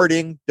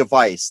retarding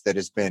device that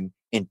has been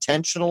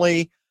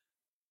intentionally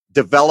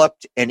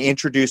developed and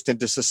introduced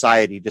into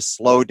society to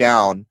slow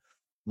down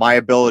my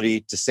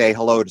ability to say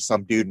hello to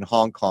some dude in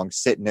Hong Kong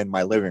sitting in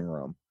my living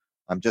room?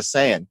 I'm just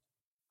saying.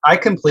 I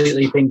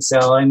completely think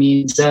so. I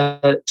mean,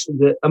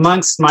 the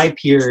amongst my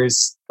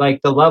peers,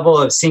 like the level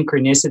of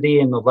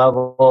synchronicity and the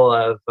level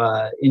of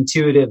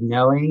intuitive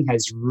knowing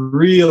has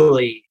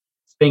really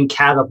been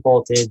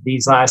catapulted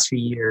these last few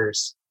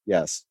years.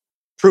 Yes,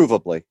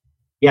 provably.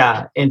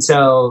 Yeah, and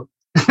so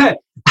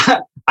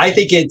I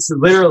think it's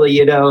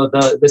literally,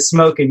 the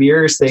smoke and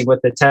mirrors thing with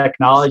the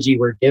technology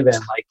we're given.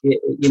 Like,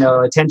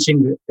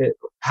 attention.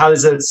 How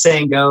does the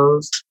saying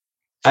go?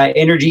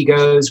 Energy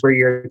goes where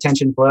your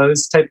attention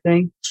flows, type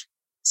thing.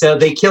 So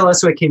they kill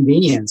us with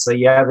convenience. So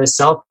you have a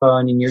cell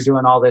phone and you're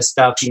doing all this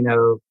stuff,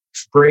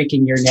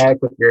 breaking your neck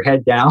with your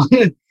head down.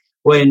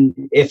 When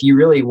if you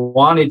really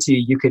wanted to,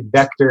 you could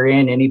vector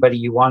in anybody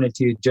you wanted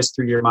to just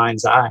through your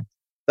mind's eye.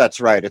 That's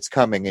right. It's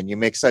coming. And you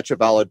make such a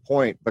valid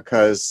point,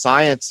 because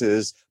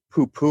science's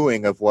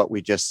poo-pooing of what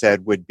we just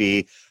said would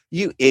be,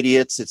 you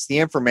idiots, it's the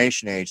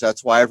information age.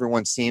 That's why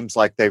everyone seems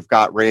like they've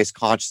got raised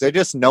consciousness. They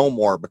just know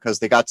more because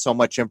they got so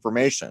much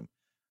information.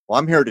 Well,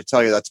 I'm here to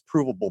tell you that's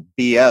provable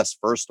BS,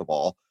 first of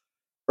all.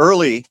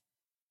 Early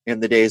in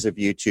the days of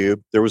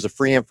YouTube, there was a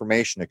free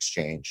information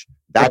exchange.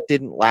 That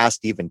didn't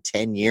last even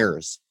 10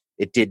 years.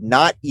 It did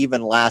not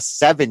even last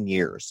 7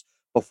 years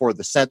before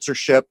the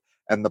censorship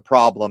and the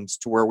problems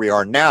to where we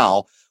are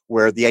now,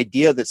 where the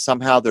idea that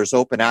somehow there's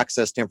open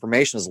access to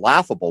information is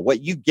laughable.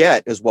 What you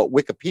get is what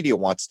Wikipedia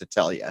wants to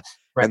tell you.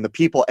 Right. And the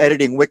people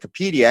editing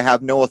Wikipedia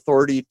have no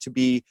authority to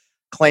be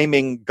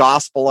claiming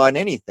gospel on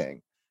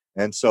anything.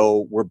 And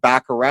so we're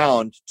back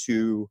around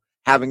to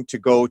having to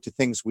go to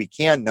things we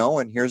can know.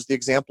 And here's the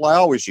example I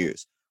always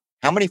use.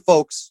 How many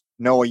folks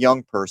know a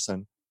young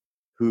person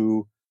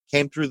who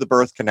came through the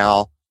birth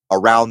canal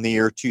around the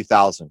year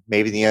 2000,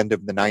 maybe the end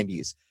of the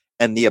 90s?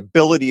 And the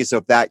abilities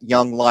of that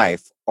young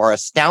life are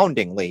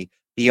astoundingly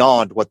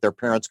beyond what their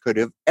parents could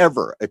have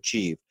ever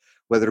achieved,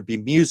 whether it be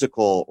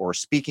musical or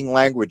speaking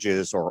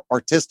languages or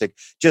artistic.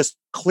 Just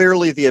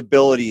clearly the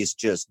abilities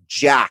just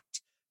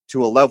jacked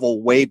to a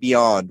level way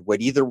beyond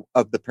what either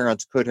of the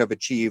parents could have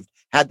achieved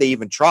had they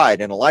even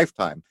tried in a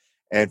lifetime.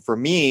 And for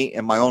me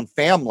and my own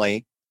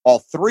family, all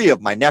three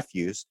of my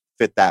nephews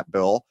fit that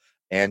bill,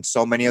 and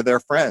so many of their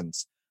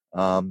friends.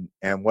 And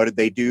what did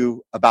they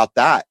do about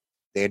that?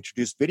 They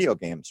introduced video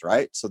games,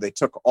 right? So they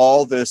took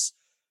all this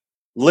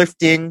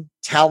lifting,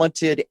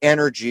 talented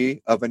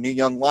energy of a new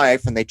young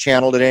life and they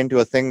channeled it into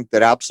a thing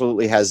that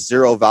absolutely has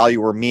zero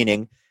value or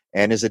meaning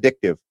and is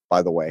addictive,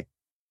 by the way.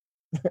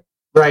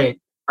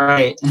 Right.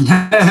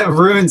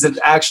 Ruins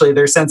actually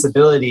their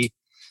sensibility.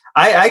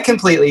 I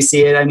completely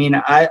see it. I mean,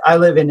 I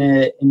live in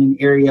an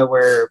area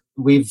where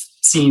we've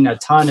seen a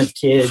ton of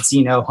kids,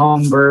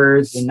 home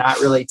birthed and not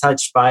really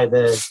touched by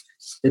the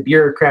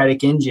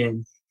bureaucratic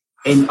engine,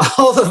 and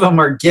all of them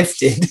are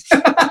gifted.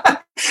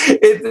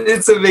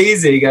 It's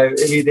amazing. I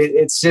mean,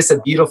 it's just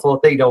a beautiful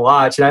thing to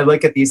watch. And I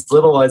look at these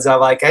little ones. I'm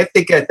like, I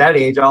think at that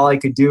age, all I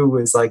could do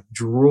was like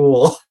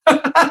drool.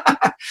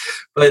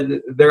 But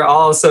they're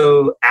all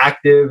so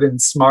active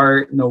and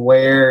smart and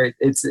aware.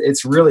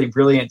 It's really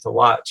brilliant to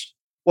watch.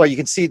 Well, you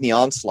can see the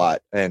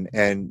onslaught,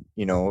 and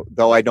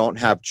though I don't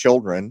have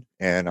children,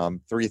 and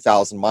I'm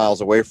 3,000 miles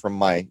away from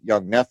my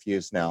young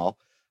nephews now,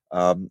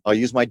 I'll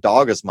use my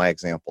dog as my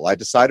example. I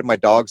decided my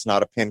dog's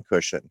not a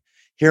pincushion.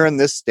 Here in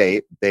this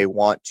state, they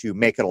want to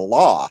make it a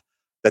law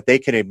that they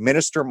can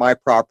administer my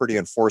property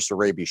and force a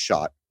rabies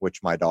shot,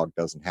 which my dog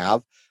doesn't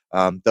have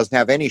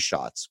any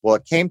shots. Well,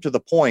 it came to the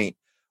point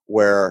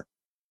where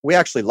we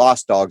actually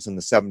lost dogs in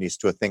the 70s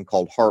to a thing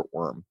called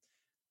heartworm.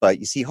 But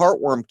you see,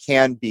 heartworm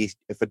can be,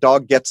 if a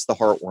dog gets the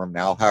heartworm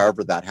now,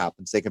 however that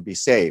happens, they can be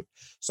saved.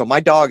 So my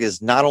dog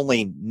is not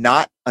only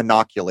not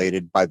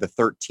inoculated by the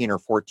 13 or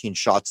 14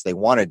 shots they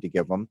wanted to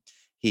give him,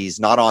 he's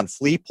not on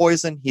flea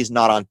poison, he's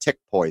not on tick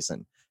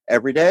poison.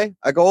 Every day,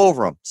 I go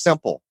over him.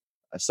 Simple.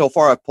 So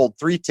far, I've pulled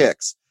 3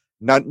 ticks.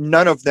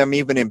 None of them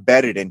even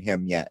embedded in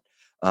him yet.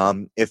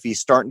 If he's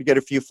starting to get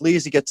a few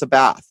fleas, he gets a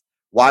bath.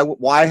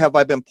 Why have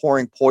I been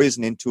pouring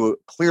poison into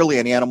clearly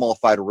an animal?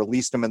 If I'd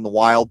released him in the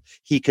wild,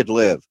 he could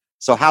live.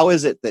 So how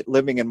is it that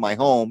living in my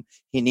home,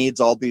 he needs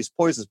all these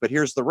poisons? But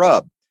here's the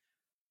rub.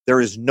 There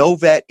is no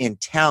vet in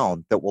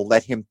town that will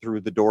let him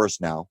through the doors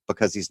now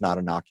because he's not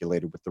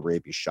inoculated with the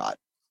rabies shot.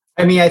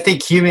 I mean, I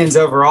think humans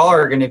overall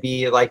are going to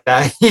be like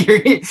that.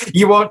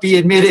 You won't be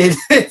admitted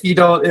if you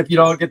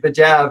don't get the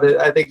jab.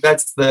 I think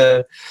that's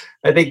the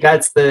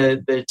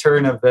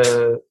turn of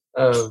the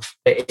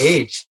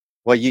age.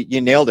 Well, you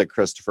nailed it,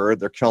 Christopher.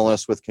 They're killing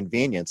us with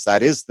convenience.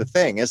 That is the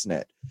thing, isn't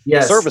it?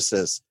 Yes.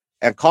 Services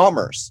and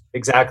commerce.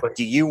 Exactly.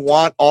 Do you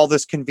want all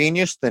this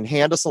convenience? Then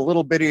hand us a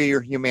little bit of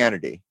your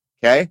humanity,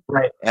 okay?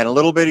 Right. And a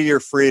little bit of your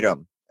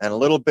freedom and a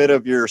little bit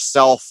of your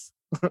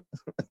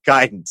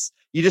self-guidance.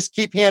 You just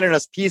keep handing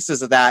us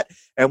pieces of that,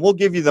 and we'll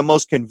give you the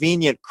most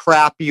convenient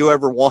crap you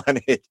ever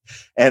wanted.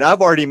 And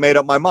I've already made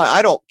up my mind.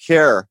 I don't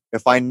care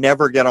if I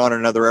never get on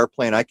another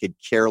airplane. I could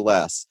care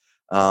less.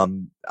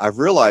 I've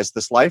realized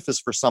this life is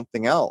for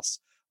something else.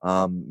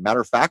 Matter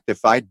of fact,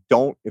 if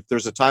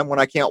there's a time when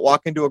I can't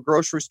walk into a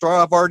grocery store,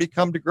 I've already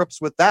come to grips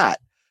with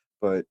that.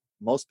 But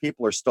most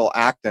people are still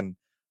acting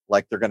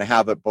like they're going to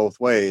have it both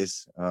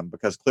ways,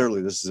 because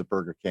clearly this is a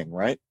Burger King,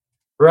 right?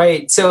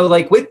 Right. So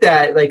like with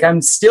that, like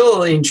I'm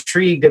still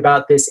intrigued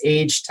about this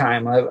age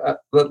time.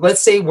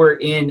 Let's say we're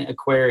in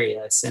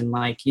Aquarius and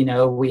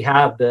we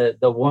have the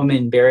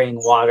woman bearing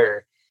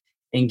water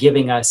and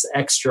giving us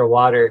extra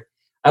water.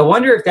 I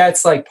wonder if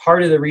that's like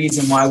part of the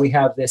reason why we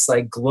have this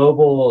like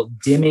global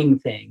dimming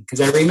thing.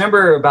 Because I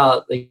remember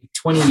about like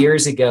 20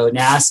 years ago,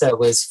 NASA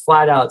was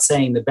flat out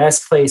saying the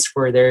best place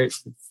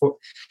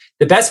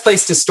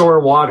to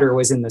store water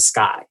was in the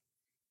sky.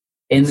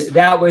 And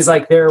that was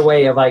like their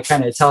way of like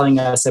kind of telling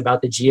us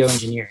about the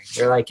geoengineering.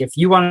 They're like, if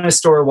you want to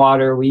store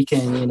water, we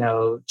can,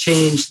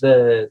 change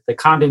the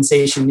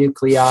condensation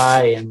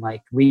nuclei, and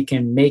like we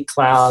can make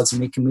clouds and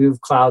we can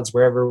move clouds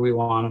wherever we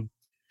want them.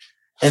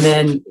 And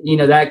then,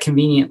 that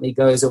conveniently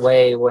goes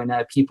away when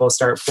people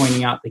start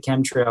pointing out the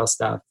chemtrail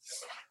stuff.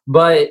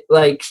 But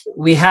like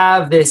we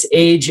have this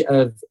age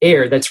of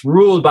air that's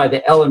ruled by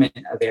the element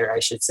of air, I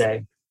should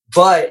say.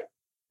 But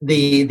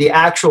the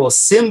actual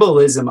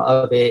symbolism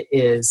of it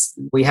is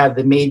we have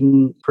the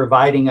maiden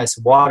providing us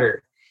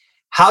water.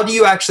 How do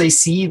you actually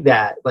see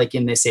that, like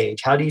in this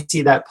age? How do you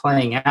see that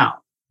playing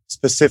out?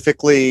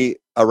 Specifically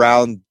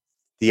around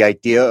the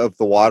idea of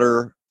the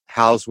water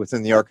housed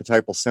within the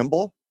archetypal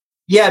symbol?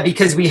 Yeah,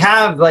 because we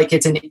have like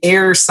it's an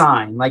air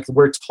sign. Like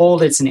we're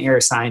told it's an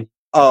air sign.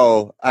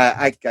 Oh,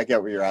 I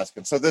get what you're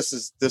asking. So this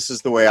is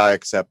the way I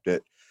accept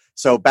it.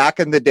 So back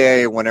in the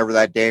day, whenever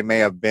that day may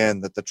have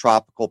been, that the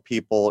tropical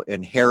people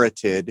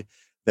inherited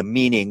the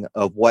meaning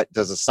of what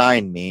does a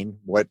sign mean,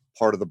 what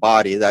part of the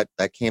body, that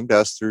came to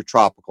us through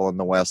tropical in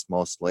the West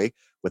mostly.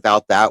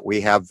 Without that,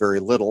 we have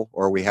very little,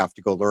 or we have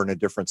to go learn a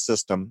different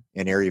system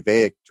in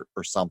Ayurvedic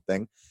or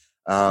something.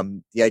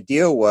 The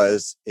idea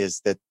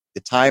is that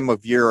the time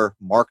of year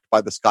marked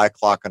by the sky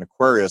clock in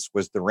Aquarius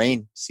was the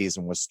rain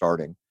season was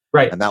starting.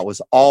 Right. And that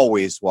was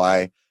always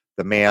why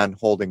the man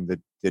holding the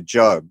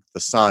jug,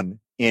 the sun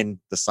in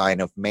the sign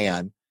of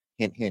man,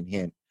 hint, hint,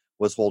 hint,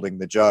 was holding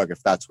the jug,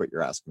 if that's what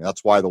you're asking.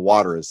 That's why the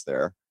water is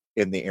there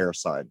in the air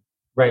sign.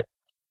 Right.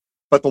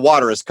 But the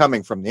water is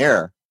coming from the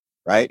air,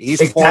 right?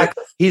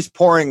 He's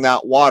pouring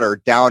that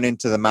water down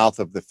into the mouth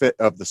of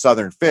the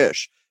southern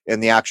fish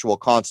in the actual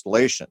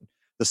constellation.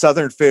 The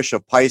southern fish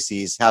of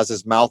Pisces has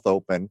his mouth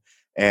open,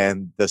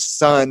 and the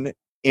sun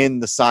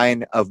in the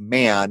sign of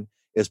man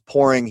is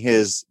pouring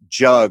his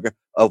jug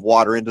of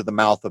water into the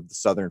mouth of the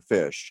southern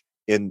fish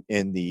in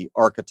the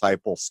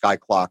archetypal sky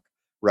clock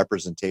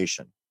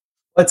representation.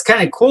 It's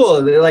kind of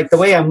cool. Like the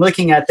way I'm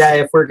looking at that,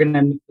 if we're going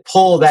to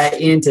pull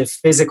that into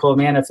physical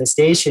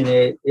manifestation,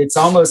 it's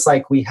almost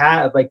like we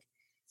have like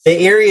the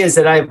areas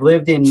that I've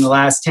lived in the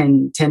last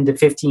 10 to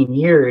 15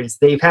 years,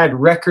 they've had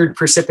record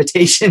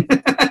precipitation,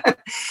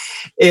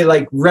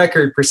 like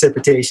record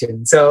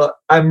precipitation. So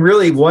I'm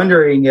really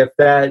wondering if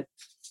that,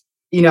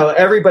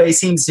 everybody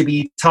seems to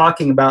be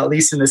talking about, at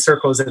least in the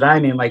circles that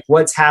I'm in, like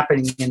what's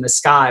happening in the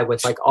sky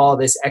with like all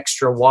this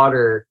extra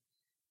water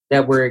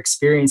that we're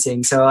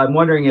experiencing. So I'm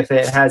wondering if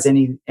it has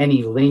any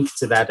link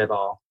to that at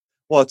all.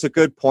 Well, it's a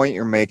good point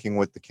you're making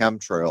with the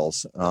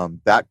chemtrails.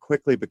 That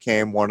quickly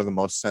became one of the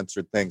most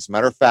censored things.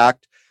 Matter of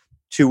fact,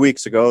 2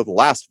 weeks ago, the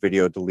last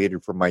video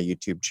deleted from my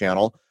YouTube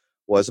channel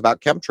was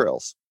about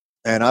chemtrails.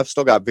 And I've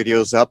still got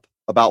videos up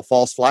about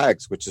false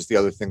flags, which is the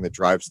other thing that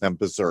drives them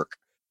berserk.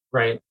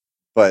 Right.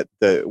 But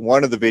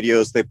one of the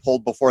videos they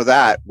pulled before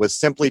that was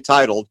simply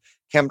titled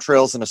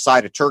 "Chemtrails and a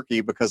Side of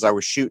Turkey," because I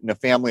was shooting a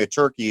family of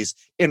turkeys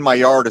in my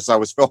yard as I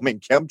was filming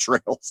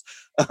chemtrails.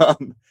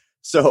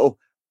 So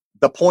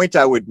the point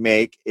I would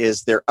make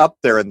is they're up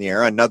there in the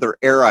air. Another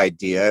air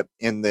idea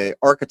in the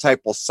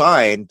archetypal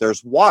sign,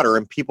 there's water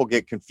and people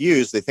get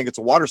confused. They think it's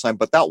a water sign,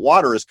 but that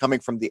water is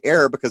coming from the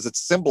air because it's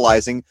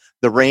symbolizing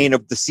the rain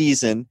of the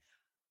season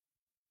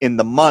in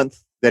the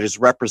month that is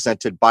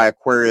represented by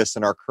Aquarius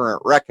in our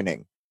current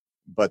reckoning.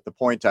 But the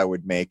point I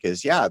would make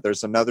is,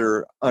 there's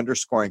another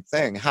underscoring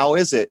thing. How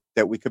is it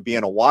that we could be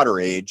in a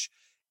water age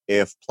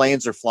if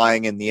planes are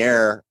flying in the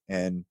air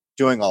and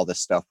doing all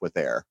this stuff with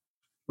air?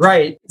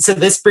 Right. So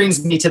this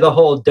brings me to the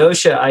whole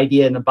dosha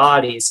idea in the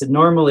body. So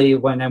normally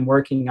when I'm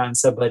working on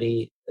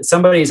somebody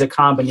is a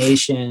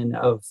combination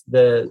of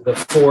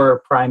the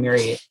four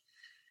primary.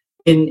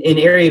 In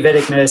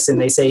Ayurvedic medicine,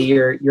 they say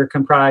you're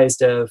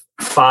comprised of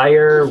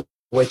fire,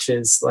 which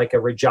is like a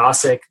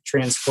rajasic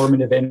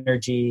transformative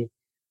energy.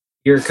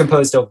 You're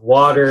composed of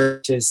water,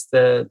 which is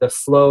the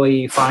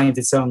flowy, finds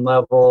its own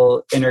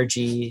level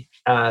energy,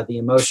 the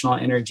emotional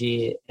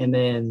energy. And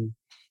then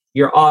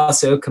you're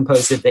also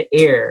composed of the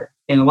air.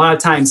 And a lot of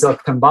times they'll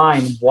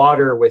combine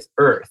water with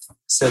earth.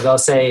 So they'll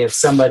say if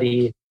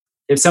somebody's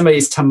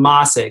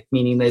tamasic,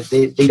 meaning that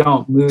they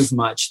don't move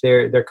much,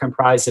 they're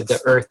comprised of the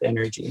earth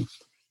energy.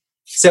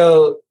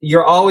 So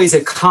you're always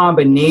a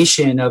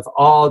combination of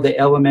all the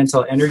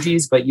elemental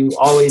energies, but you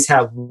always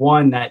have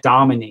one that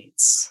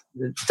dominates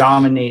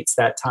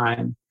that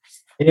time.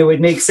 And it would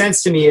make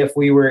sense to me if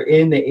we were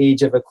in the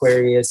age of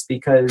Aquarius,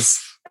 because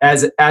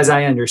as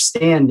I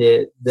understand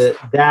it,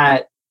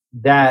 that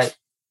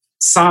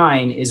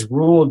sign is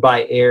ruled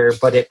by air,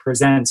 but it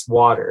presents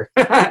water.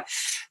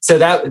 So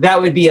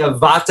that would be a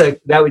Vata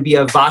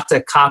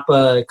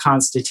Kapha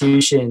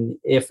constitution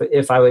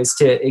if I was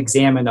to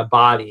examine a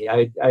body.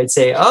 I'd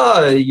say,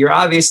 oh, you're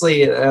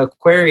obviously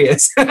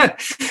Aquarius.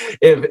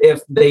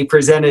 if they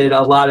presented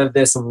a lot of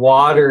this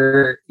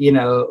water,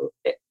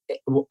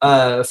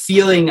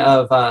 feeling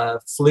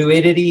of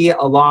fluidity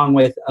along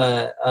with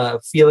a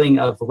feeling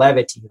of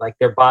levity, like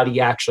their body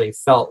actually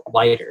felt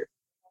lighter.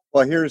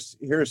 Well,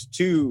 here's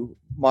two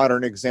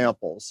modern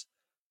examples.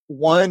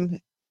 One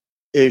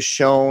is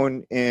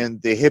shown in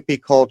the hippie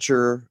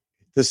culture.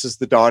 This is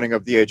the dawning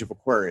of the age of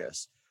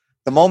Aquarius.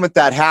 The moment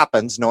that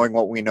happens, knowing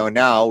what we know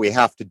now, we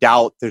have to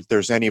doubt that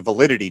there's any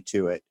validity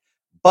to it.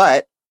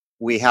 But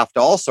we have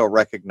to also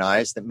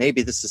recognize that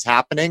maybe this is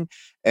happening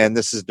and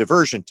this is a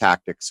diversion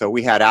tactic. So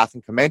we had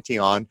Athen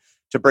Comenti on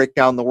to break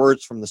down the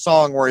words from the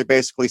song, where he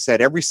basically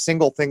said every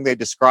single thing they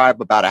describe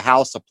about a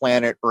house, a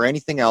planet, or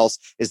anything else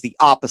is the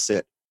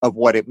opposite of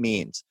what it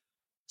means.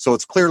 So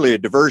it's clearly a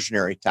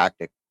diversionary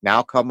tactic.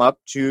 Now come up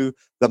to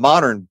the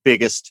modern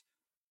biggest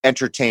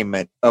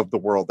entertainment of the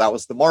world. That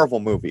was the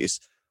Marvel movies.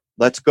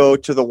 Let's go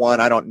to the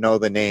one, I don't know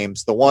the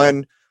names, the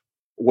one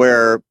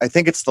where I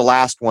think it's the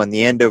last one,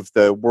 the end of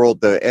the world,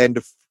 the end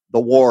of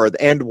the war,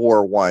 the end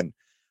war one.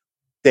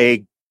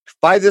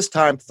 By this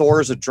time,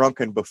 Thor is a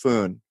drunken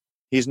buffoon.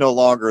 He's no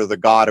longer the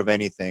god of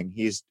anything.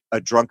 He's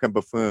a drunken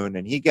buffoon.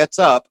 And he gets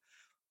up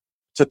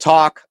to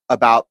talk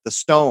about the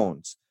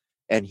stones.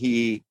 And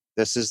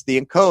this is the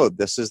encode.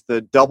 This is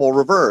the double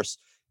reverse.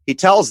 He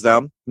tells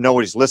them,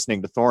 nobody's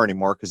listening to Thor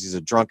anymore because he's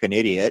a drunken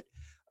idiot.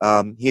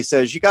 He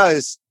says, you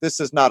guys, this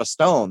is not a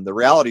stone. The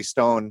reality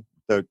stone,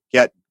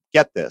 get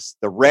this.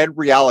 The red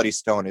reality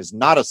stone is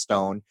not a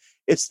stone.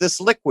 It's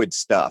this liquid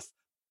stuff.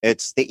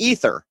 It's the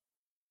ether,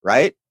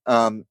 right?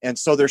 And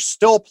so they're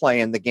still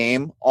playing the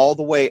game all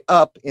the way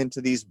up into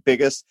these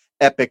biggest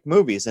epic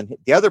movies. And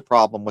the other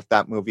problem with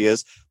that movie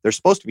is there's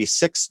supposed to be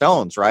 6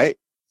 stones, right?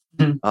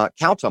 Mm-hmm.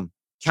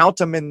 Count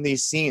them in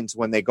these scenes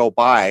when they go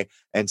by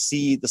and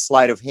see the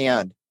sleight of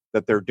hand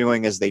that they're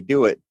doing as they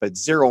do it, but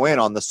zero in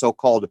on the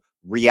so-called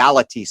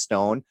reality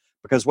stone,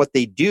 because what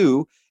they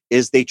do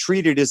is they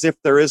treat it as if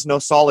there is no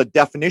solid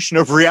definition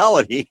of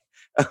reality.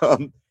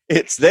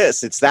 It's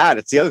this, it's that,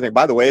 it's the other thing.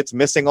 By the way, it's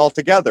missing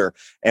altogether.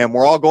 And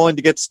we're all going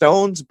to get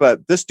stones,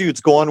 but this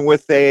dude's going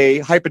with a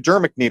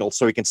hypodermic needle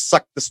so he can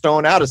suck the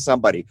stone out of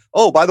somebody.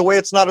 Oh, by the way,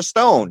 it's not a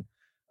stone.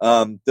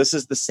 This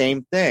is the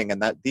same thing.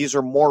 And that these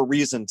are more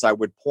reasons I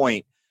would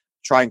point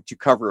trying to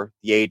cover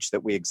the age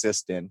that we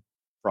exist in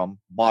from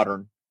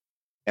modern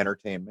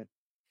entertainment.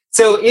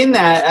 So in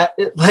that,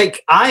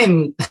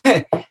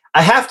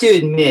 I have to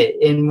admit,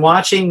 in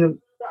watching,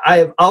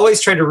 I've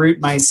always tried to root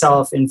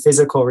myself in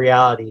physical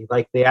reality,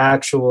 like the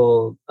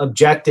actual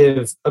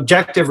objective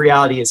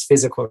reality is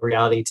physical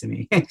reality to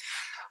me.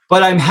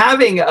 But I'm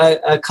having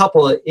a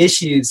couple of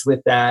issues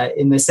with that,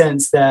 in the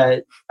sense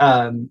that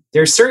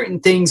there's certain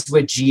things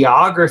with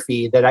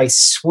geography that I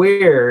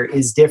swear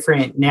is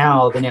different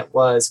now than it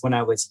was when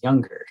I was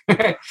younger.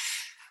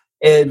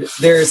 And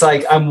there's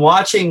like, I'm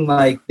watching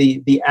like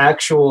the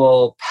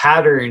actual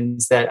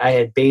patterns that I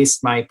had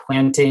based my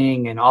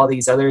planting and all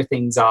these other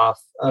things off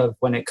of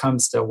when it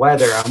comes to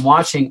weather. I'm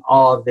watching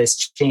all of this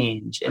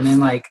change. And then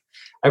like,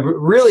 I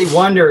really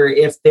wonder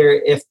if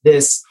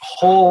this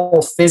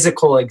whole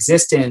physical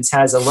existence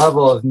has a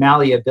level of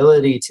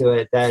malleability to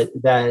it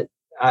that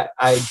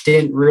I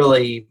didn't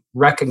really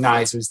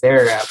recognize was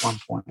there at one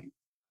point.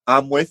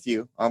 I'm with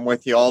you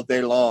all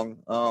day long.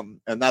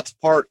 And that's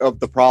part of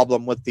the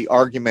problem with the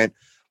argument.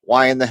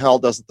 Why in the hell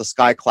doesn't the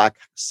sky clock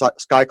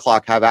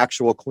have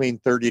actual clean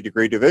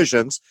 30-degree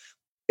divisions?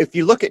 If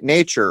you look at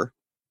nature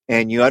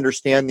and you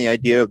understand the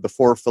idea of the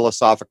 4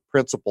 philosophic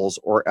principles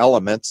or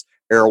elements,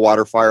 air,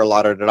 water, fire,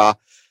 la da da da.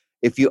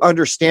 If you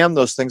understand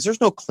those things, there's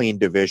no clean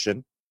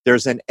division.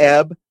 There's an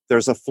ebb,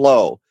 there's a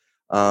flow.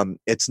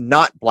 It's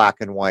not black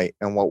and white.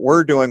 And what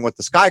we're doing with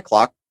the sky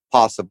clock,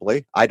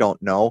 possibly, I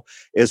don't know,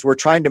 is we're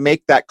trying to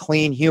make that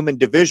clean human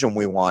division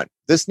we want.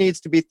 This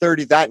needs to be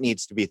 30, that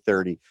needs to be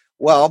 30.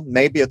 Well,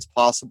 maybe it's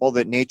possible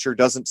that nature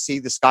doesn't see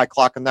the sky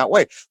clock in that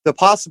way. The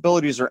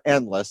possibilities are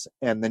endless,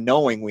 and the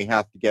knowing we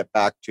have to get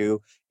back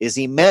to is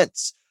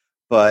immense.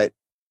 But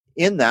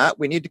in that,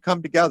 we need to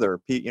come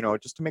together,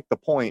 just to make the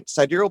point.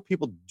 Sidereal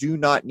people do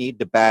not need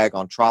to bag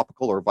on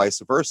tropical or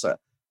vice versa.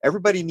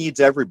 Everybody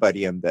needs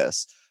everybody in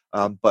this.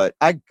 But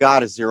I got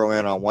to zero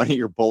in on one of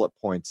your bullet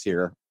points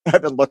here.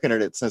 I've been looking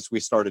at it since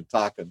we started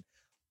talking.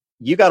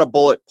 You got a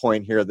bullet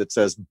point here that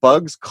says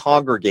bugs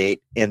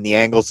congregate in the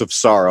angles of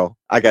sorrow.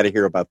 I got to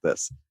hear about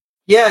this.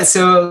 Yeah,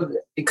 so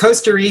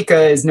Costa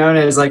Rica is known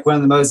as like one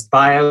of the most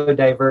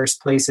biodiverse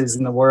places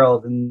in the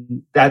world.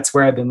 And that's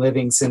where I've been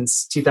living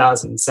since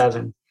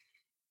 2007.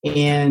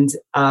 And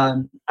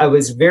I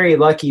was very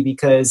lucky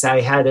because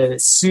I had a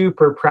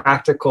super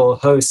practical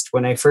host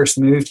when I first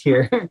moved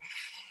here.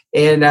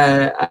 And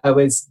I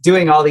was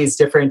doing all these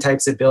different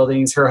types of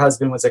buildings. Her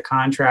husband was a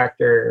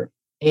contractor.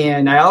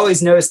 And I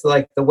always noticed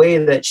like the way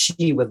that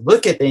she would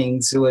look at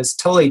things was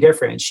totally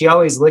different. She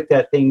always looked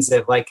at things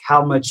of like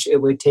how much it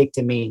would take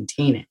to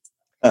maintain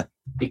it.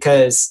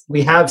 Because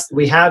we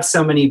have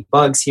so many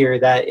bugs here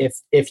that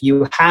if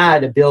you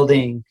had a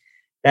building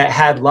that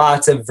had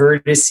lots of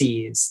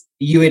vertices,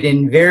 you would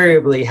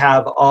invariably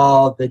have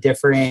all the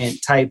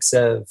different types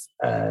of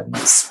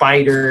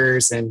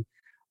spiders and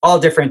all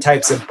different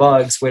types of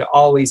bugs would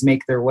always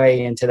make their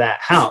way into that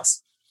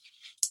house.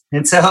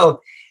 And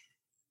so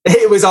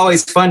it was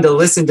always fun to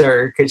listen to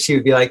her because she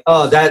would be like,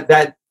 oh,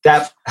 that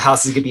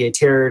house is going to be a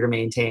terror to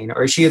maintain.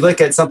 Or she'd look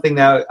at something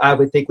that I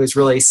would think was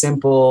really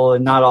simple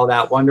and not all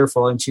that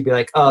wonderful. And she'd be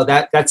like, oh,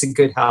 that's a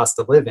good house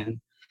to live in.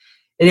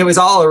 And it was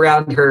all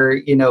around her,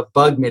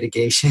 bug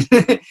mitigation.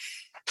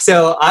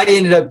 So I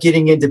ended up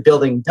getting into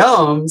building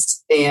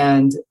domes,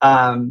 and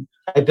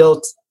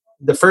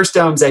the first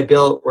domes I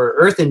built were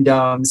earthen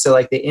domes. So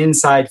like the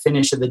inside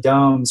finish of the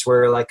domes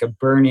were like a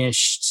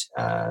burnished,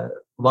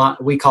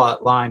 we call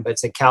it lime, but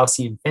it's a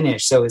calcium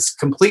finish. So it's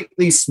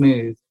completely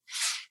smooth.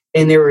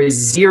 And there were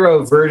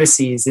 0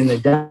 vertices in the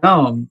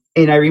dome.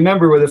 And I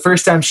remember the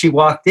first time she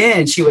walked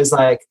in, she was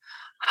like,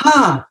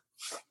 I'd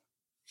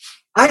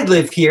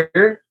live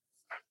here.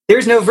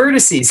 There's no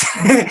vertices.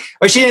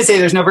 Or she didn't say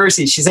there's no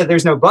vertices. She said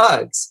there's no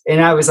bugs.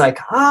 And I was like,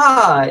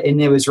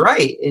 and it was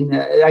right. And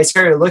I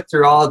started to look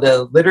through all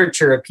the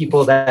literature of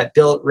people that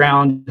built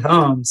round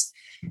homes.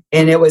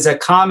 And it was a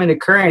common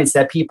occurrence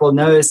that people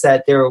noticed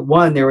that there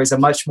was a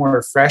much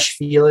more fresh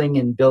feeling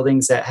in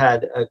buildings that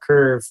had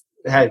curves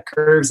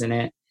in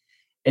it.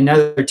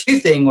 Another 2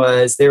 thing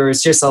was there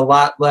was just a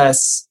lot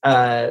less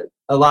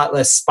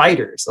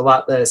spiders, a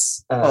lot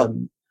less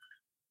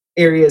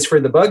areas for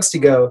the bugs to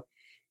go.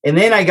 And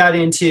then I got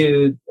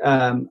into,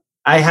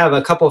 I have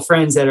a couple of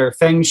friends that are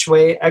Feng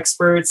Shui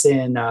experts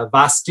and not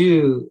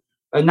Vastu.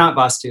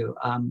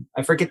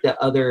 I forget the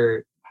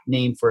other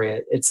name for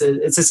it. It's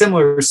a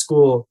similar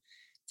school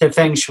to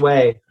Feng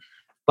Shui,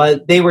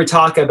 but they were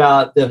talking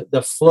about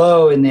the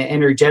flow and the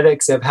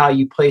energetics of how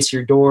you place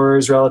your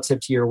doors relative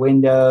to your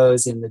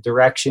windows and the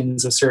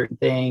directions of certain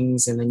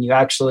things. And then you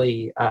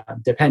actually,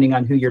 depending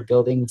on who you're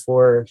building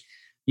for,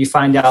 you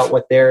find out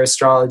what their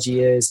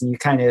astrology is, and you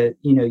kind of,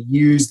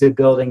 use the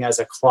building as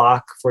a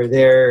clock for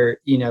their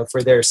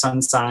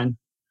sun sign.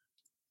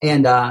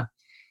 And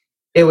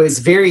it was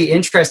very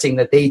interesting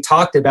that they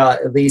talked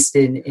about, at least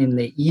in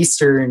the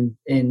Eastern,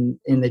 in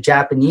the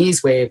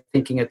Japanese way of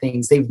thinking of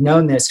things, they've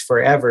known this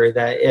forever,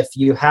 that if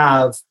you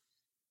have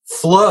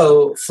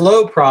flow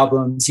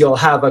problems, you'll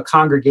have a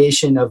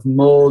congregation of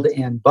mold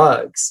and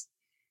bugs.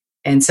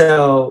 And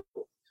so,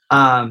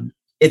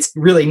 it's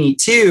really neat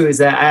too, is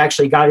that I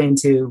actually got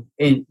into,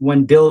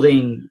 when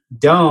building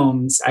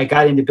domes,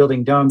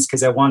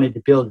 because I wanted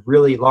to build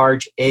really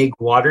large egg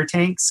water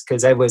tanks,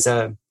 because I was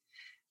a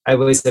I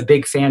was a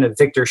big fan of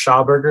Victor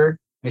Schauberger.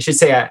 I should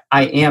say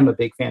I am a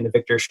big fan of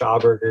Victor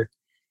Schauberger.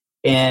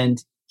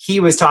 And he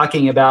was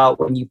talking about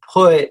when you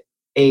put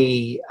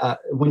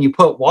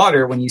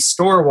water, when you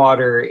store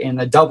water in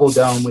a double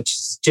dome, which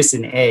is just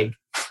an egg,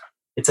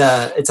 it's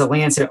a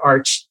lancet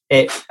arch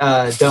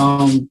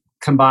dome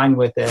combined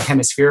with a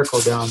hemispherical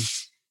dome.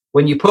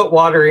 When you put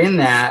water in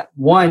that,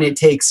 it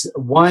takes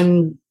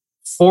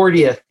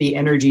 1/40 the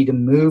energy to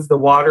move the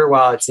water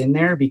while it's in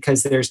there,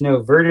 because there's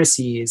no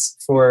vertices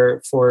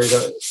for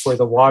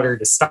the water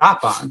to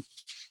stop on.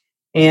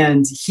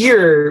 And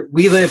here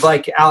we live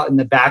like out in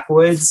the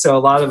backwoods, so a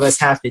lot of us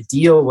have to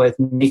deal with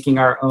making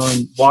our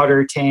own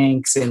water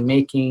tanks and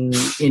making,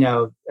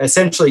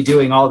 essentially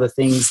doing all the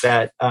things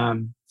that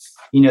the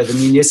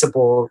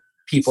municipal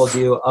people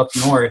do up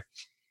north.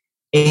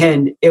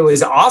 And it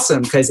was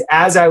awesome because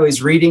as I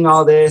was reading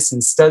all this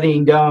and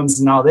studying domes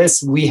and all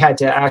this, we had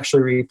to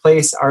actually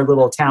replace our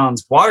little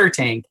town's water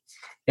tank.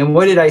 And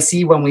what did I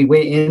see when we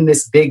went in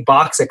this big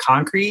box of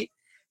concrete?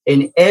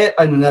 In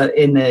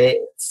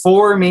the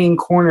 4 main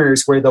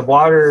corners where the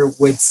water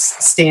would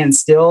stand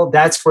still,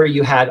 that's where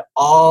you had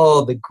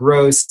all the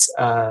gross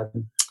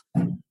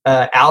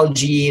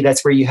algae.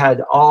 That's where you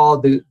had all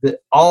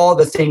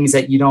the things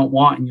that you don't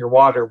want in your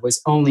water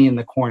was only in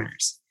the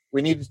corners.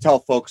 We need to tell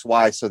folks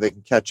why so they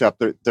can catch up.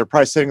 They're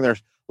probably sitting there.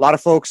 A lot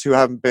of folks who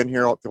haven't been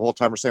here the whole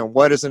time are saying,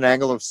 what is an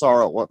angle of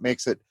sorrow? What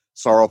makes it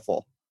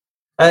sorrowful?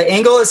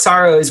 Angle of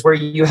sorrow is where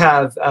you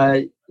have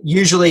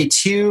usually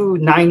two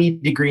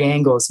 90-degree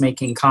angles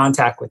making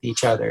contact with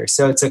each other.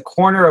 So it's a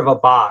corner of a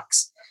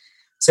box.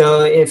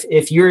 So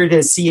if you were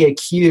to see a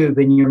cube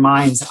in your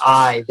mind's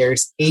eye,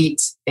 there's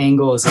 8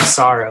 angles of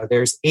sorrow.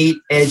 There's 8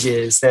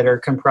 edges that are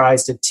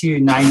comprised of two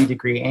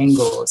 90-degree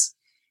angles.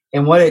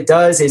 And what it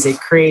does is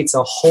it creates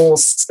a whole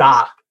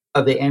stop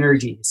of the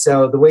energy.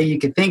 So the way you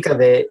could think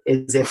of it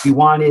is if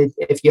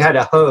you had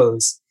a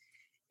hose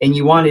and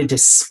you wanted to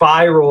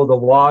spiral the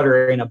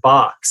water in a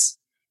box,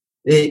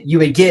 you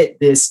would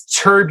get this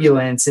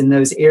turbulence in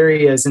those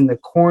areas in the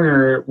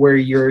corner where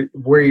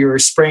you're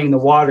spraying the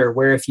water,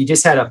 where if you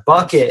just had a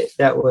bucket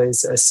that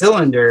was a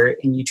cylinder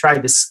and you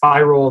tried to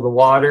spiral the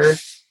water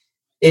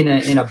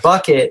in a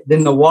bucket,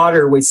 then the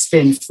water would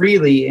spin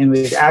freely and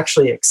would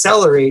actually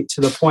accelerate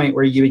to the point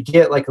where you would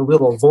get like a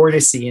little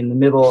vortice in the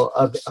middle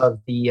of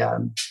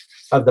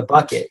the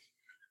bucket.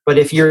 But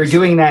if you're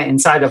doing that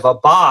inside of a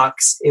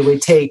box, it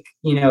would take,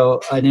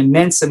 an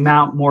immense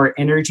amount more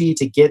energy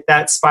to get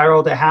that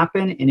spiral to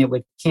happen, and it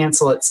would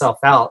cancel itself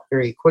out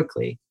very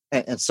quickly.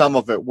 And some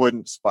of it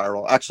wouldn't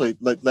spiral. Actually,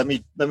 let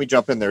me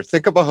jump in there.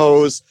 Think of a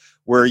hose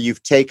where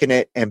you've taken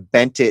it and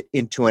bent it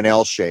into an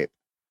L shape.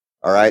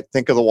 All right.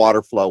 Think of the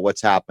water flow,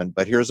 what's happened.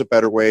 But here's a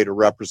better way to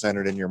represent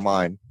it in your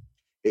mind.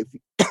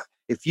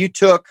 If you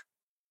took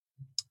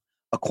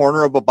a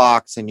corner of a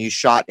box and you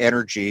shot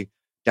energy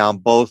down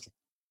both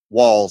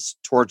walls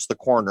towards the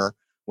corner,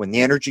 when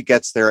the energy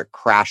gets there, it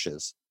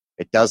crashes.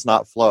 It does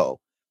not flow.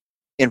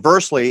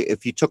 Inversely,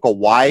 if you took a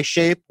Y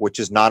shape, which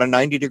is not a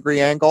 90-degree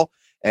angle,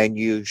 and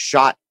you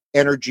shot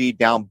energy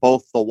down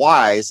both the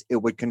Ys, it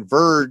would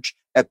converge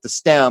at the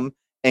stem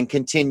and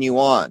continue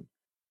on.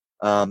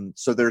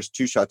 So there's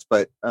 2 shots,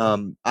 but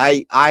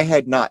I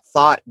had not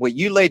thought what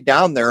you laid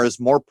down there is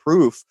more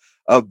proof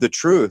of the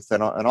truth.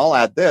 And I'll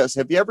add this.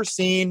 Have you ever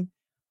seen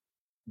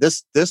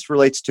this? This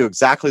relates to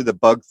exactly the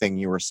bug thing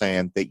you were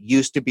saying that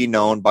used to be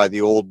known by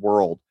the old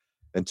world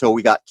until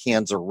we got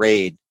cans of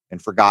Raid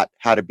and forgot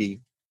how to be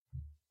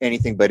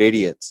anything but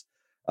idiots.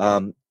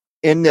 In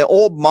the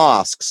old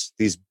mosques,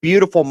 these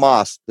beautiful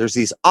mosques, there's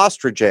these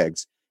ostrich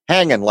eggs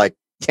hanging like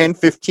 10,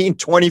 15,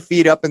 20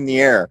 feet up in the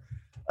air.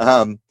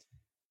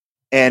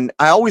 And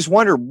I always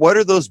wonder, what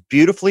are those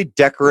beautifully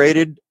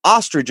decorated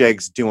ostrich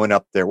eggs doing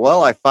up there?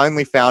 Well, I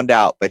finally found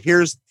out, but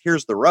here's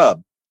the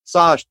rub.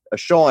 Saw a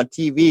show on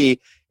TV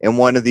in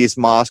one of these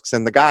mosques,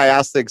 and the guy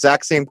asked the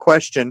exact same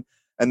question,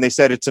 and they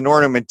said it's an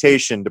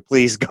ornamentation to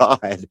please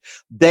God.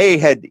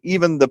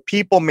 Even the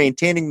people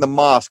maintaining the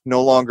mosque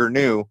no longer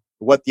knew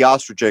what the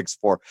ostrich eggs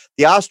for.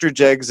 The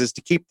ostrich eggs is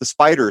to keep the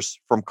spiders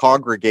from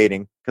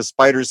congregating, because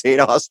spiders hate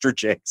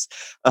ostrich eggs.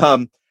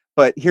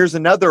 But here's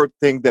another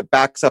thing that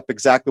backs up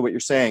exactly what you're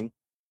saying.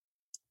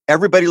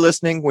 Everybody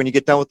listening, when you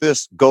get done with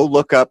this, go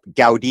look up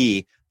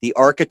Gaudi, the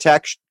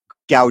architect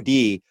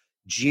Gaudi,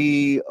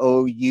 Goudy,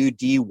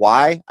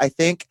 I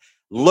think.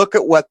 Look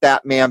at what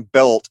that man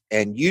built,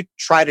 and you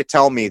try to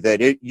tell me that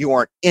you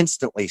aren't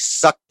instantly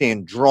sucked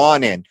in,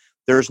 drawn in.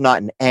 There's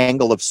not an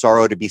angle of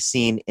sorrow to be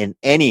seen in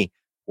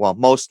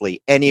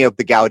mostly any of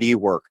the Gaudi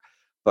work.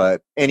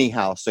 But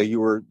anyhow, so you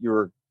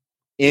were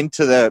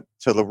into the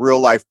real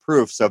life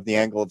proofs of the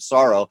angle of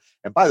sorrow.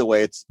 And by the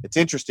way, it's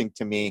interesting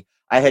to me.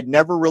 I had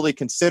never really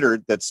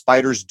considered that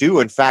spiders do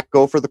in fact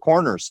go for the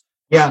corners.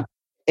 Yeah.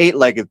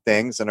 8-legged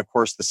things, and of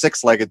course the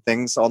 6-legged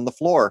things on the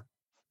floor.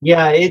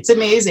 Yeah, it's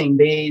amazing.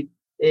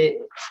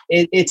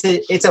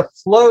 It's a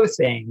flow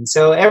thing.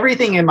 So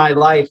everything in my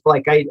life,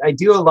 like I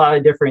do a lot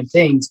of different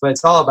things, but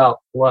it's all about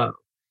flow.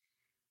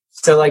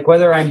 So like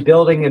whether I'm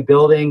building a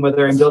building,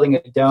 whether I'm building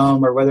a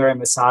dome, or whether I'm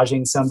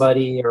massaging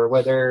somebody, or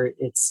whether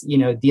it's,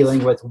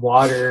 dealing with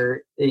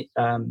water,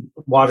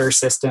 water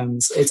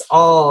systems, it's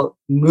all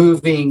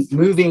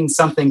moving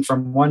something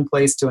from one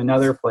place to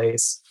another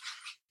place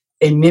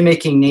and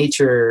mimicking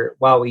nature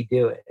while we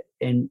do it.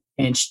 And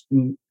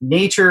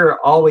nature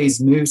always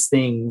moves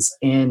things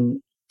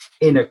in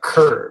a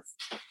curve.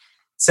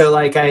 So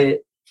like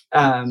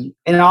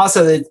and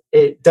also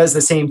it does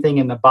the same thing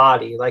in the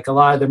body. Like a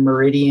lot of the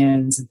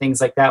meridians and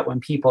things like that, when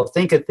people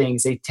think of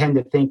things, they tend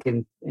to think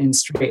in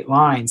straight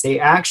lines. They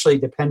actually,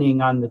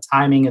 depending on the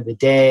timing of the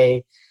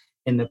day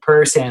and the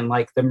person,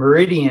 like the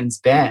meridians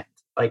bend,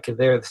 like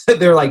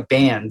they're like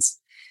bands.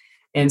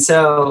 And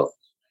so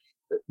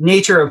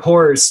nature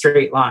abhors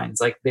straight lines.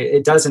 Like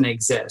it doesn't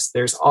exist.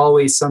 There's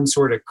always some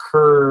sort of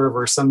curve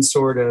or some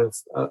sort of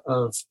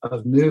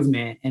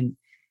movement. And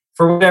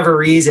for whatever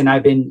reason,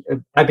 I've been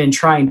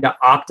trying to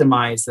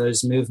optimize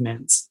those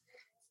movements.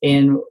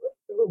 In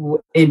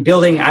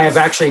building, I have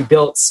actually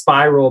built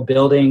spiral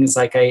buildings.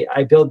 Like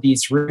I build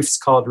these roofs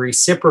called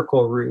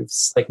reciprocal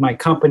roofs. Like my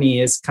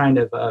company is kind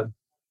of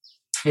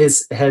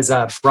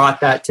has brought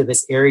that to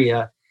this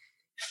area,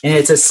 and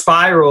it's a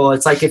spiral.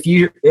 It's like if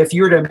you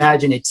were to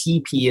imagine a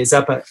teepee is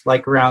up at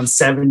like around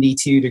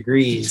 72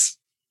 degrees.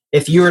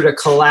 If you were to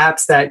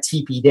collapse that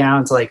teepee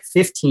down to like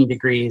 15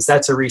 degrees,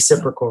 that's a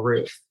reciprocal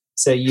roof.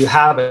 So you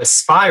have a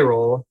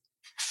spiral,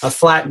 a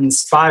flattened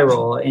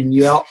spiral, and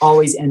you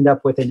always end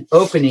up with an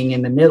opening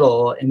in the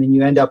middle. And then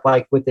you end up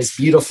like with this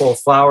beautiful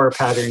flower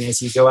pattern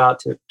as you go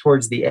out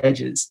towards the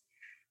edges.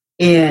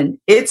 And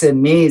it's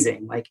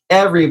amazing. Like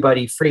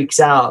everybody freaks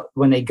out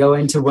when they go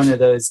into one of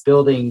those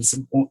buildings,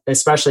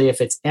 especially if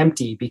it's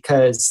empty,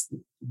 because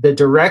the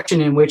direction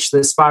in which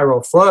the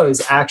spiral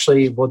flows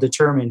actually will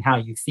determine how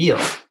you feel.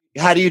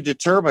 How do you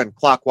determine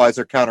clockwise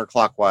or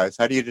counterclockwise?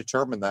 How do you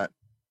determine that?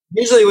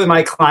 Usually with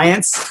my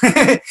clients.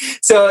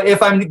 So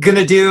if I'm going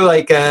to do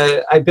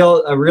I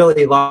built a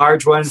really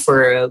large one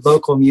for a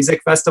local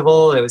music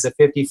festival. It was a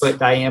 50-foot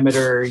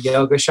diameter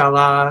yoga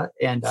shala.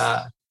 And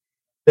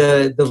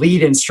the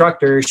lead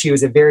instructor, she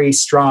was a very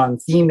strong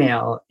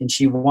female, and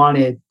she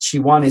wanted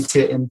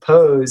to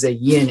impose a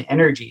yin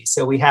energy.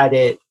 So we had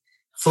it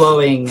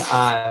flowing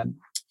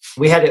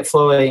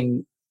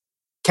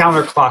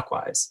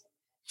counterclockwise.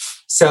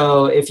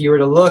 So if you were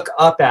to look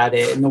up at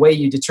it, and the way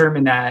you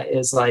determine that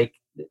is like,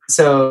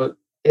 so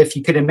if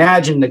you could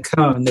imagine the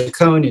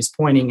cone is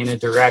pointing in a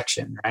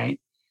direction, right?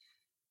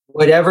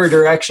 Whatever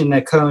direction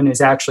the cone is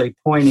actually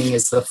pointing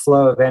is the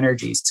flow of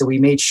energy. So we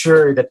made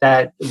sure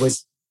that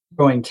was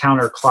going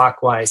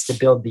counterclockwise to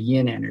build the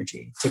yin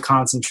energy, to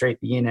concentrate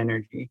the yin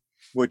energy.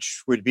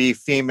 Which would be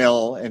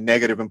female and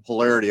negative in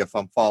polarity, if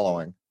I'm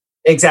following.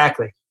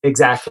 Exactly.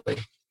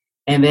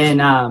 And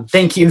then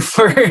thank you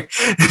for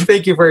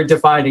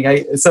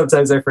defining.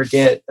 Sometimes I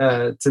forget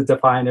to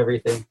define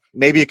everything.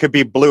 Maybe it could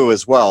be blue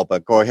as well,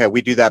 but go ahead.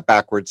 We do that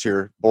backwards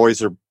here.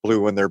 Boys are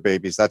blue when they're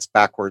babies. That's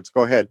backwards.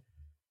 Go ahead.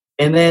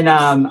 And then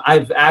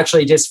I've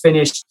actually just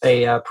finished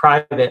a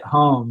private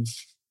home,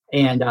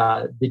 and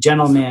the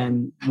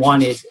gentleman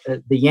wanted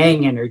the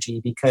yang energy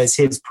because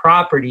his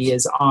property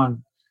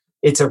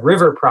it's a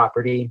river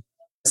property.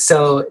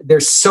 So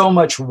there's so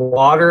much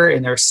water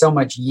and there's so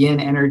much yin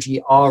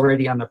energy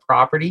already on the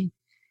property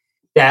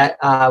that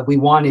we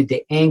wanted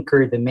to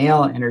anchor the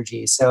male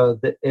energy. So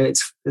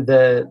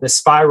the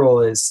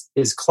spiral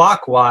is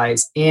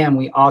clockwise, and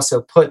we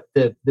also put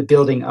the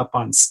building up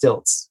on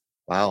stilts.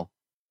 Wow.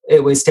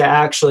 It was to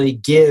actually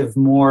give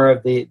more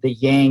of the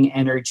yang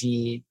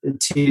energy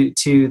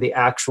to the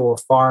actual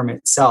farm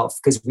itself,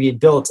 because we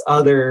had built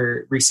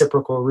other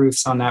reciprocal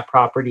roofs on that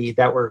property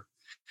that were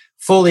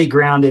fully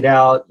grounded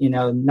out,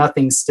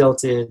 nothing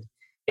stilted,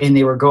 and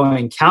they were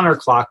going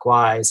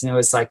counterclockwise. And it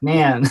was like,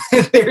 man,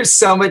 there's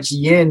so much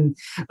yin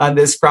on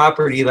this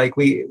property. Like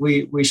we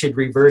should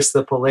reverse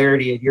the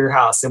polarity at your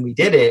house. And we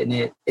did it.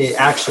 And it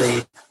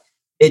actually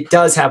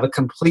does have a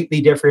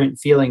completely different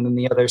feeling than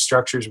the other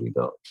structures we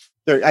built.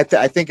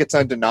 I think it's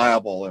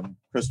undeniable. And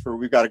Christopher,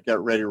 we've got to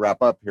get ready to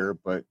wrap up here,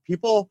 but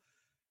people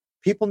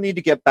need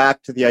to get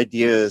back to the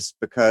ideas,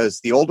 because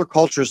the older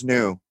cultures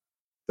knew.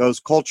 Those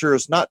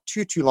cultures not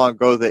too long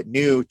ago that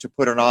knew to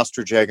put an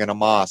ostrich egg in a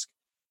mosque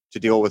to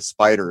deal with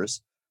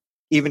spiders.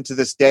 Even to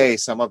this day,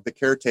 some of the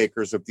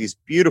caretakers of these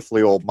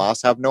beautifully old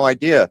mosques have no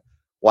idea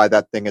why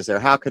that thing is there.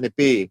 How can it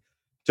be?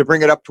 To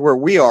bring it up to where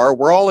we are,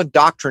 we're all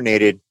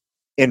indoctrinated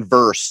in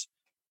verse,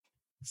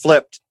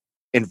 flipped,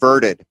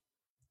 inverted.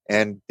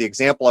 And the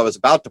example I was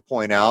about to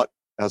point out,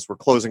 as we're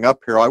closing up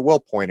here, I will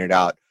point it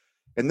out.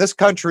 In this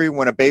country,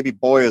 when a baby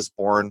boy is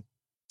born,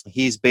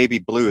 he's baby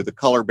blue, the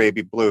color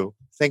baby blue.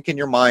 Think in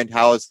your mind,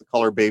 how is the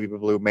color baby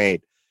blue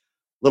made?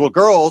 Little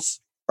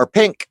girls are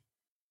pink.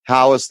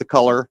 How is the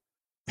color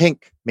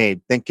pink made?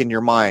 Think in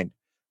your mind.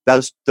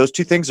 Those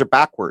two things are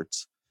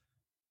backwards.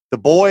 The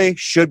boy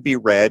should be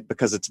red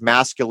because it's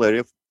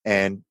masculine,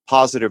 and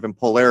positive in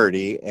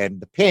polarity.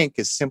 And the pink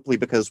is simply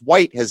because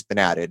white has been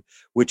added,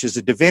 which is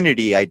a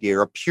divinity idea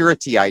or a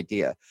purity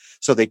idea.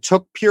 So they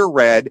took pure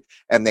red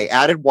and they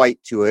added white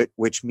to it,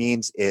 which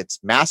means it's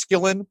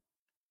masculine,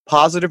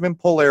 positive in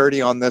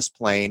polarity on this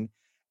plane,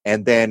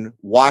 and then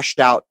washed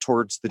out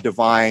towards the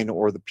divine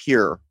or the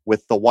pure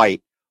with the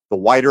white. The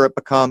whiter it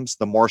becomes,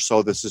 the more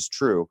so this is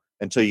true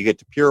until you get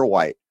to pure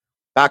white.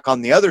 Back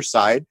on the other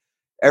side,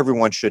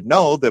 everyone should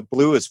know that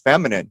blue is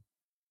feminine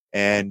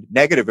and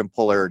negative in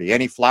polarity.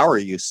 Any flower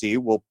you see,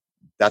 well,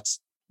 that's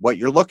what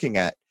you're looking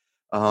at.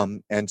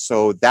 And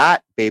so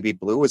that baby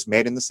blue was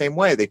made in the same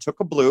way. They took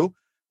a blue,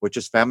 which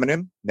is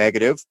feminine,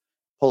 negative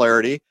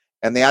polarity,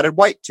 and they added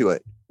white to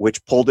it,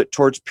 which pulled it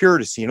towards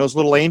purity. You know those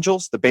little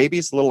angels, the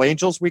babies, little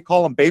angels, we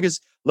call them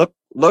babies.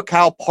 Look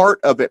how part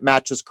of it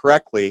matches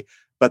correctly,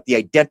 but the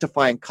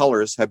identifying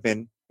colors have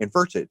been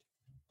inverted,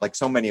 like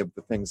so many of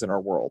the things in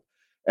our world.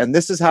 And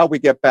this is how we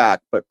get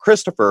back. But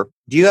Christopher,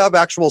 do you have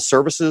actual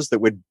services that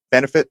would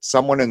benefit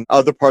someone in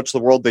other parts of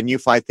the world than you?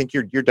 I think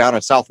you're down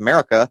in South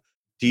America.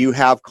 Do you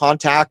have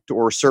contact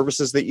or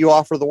services that you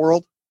offer the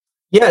world?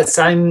 Yes,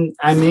 I'm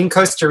in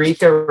Costa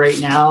Rica right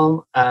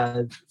now.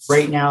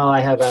 Right now,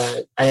 I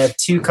have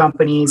two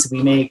companies.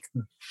 We make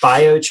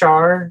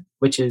biochar,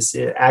 which is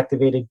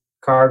activated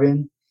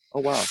carbon. Oh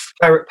wow!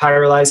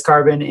 Pyrolyzed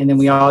carbon, and then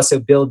we also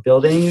build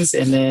buildings.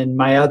 And then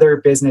my other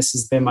business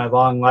has been my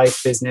long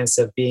life business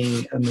of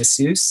being a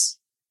masseuse.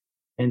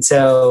 And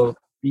so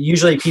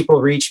usually people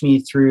reach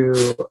me through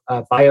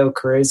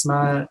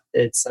BioCharisma.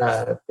 It's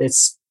a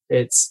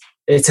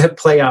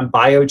play on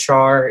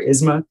biochar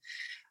isma.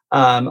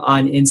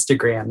 On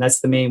Instagram. That's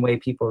the main way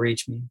people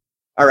reach me.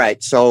 All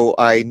right. So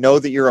I know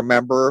that you're a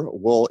member.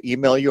 We'll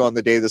email you on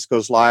the day this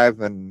goes live,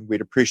 and we'd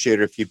appreciate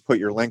it if you'd put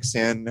your links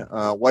in.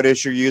 What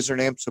is your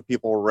username so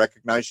people will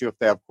recognize you if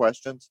they have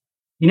questions?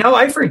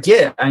 I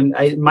forget.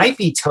 I might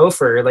be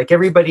Topher. Like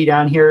everybody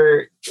down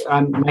here,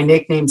 my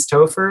nickname's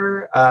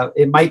Topher.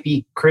 It might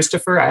be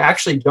Christopher. I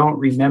actually don't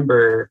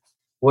remember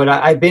what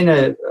I've been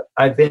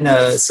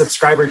a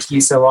subscriber to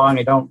you so long,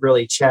 I don't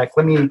really check.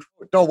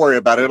 Don't worry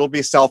about it. It'll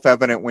be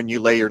self-evident when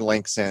you lay your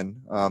links in.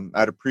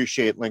 I'd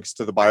appreciate links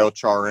to the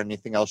biochar or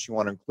anything else you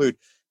want to include.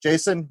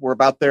 Jason, we're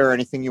about there.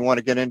 Anything you want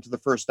to get into the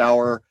first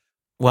hour?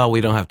 Well, we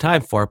don't have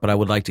time for it, but I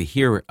would like to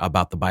hear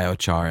about the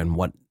biochar and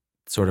what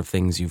sort of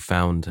things you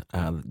found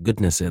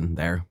goodness in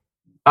there.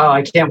 Oh,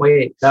 I can't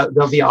wait.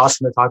 That'll be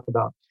awesome to talk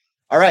about.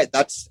 All right,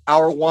 that's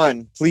hour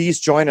one. Please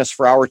join us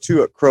for hour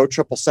two at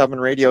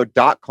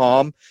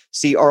crow777radio.com,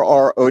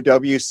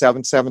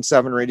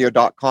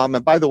 CRROW777radio.com.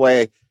 And by the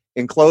way,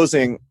 in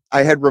closing,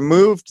 I had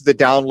removed the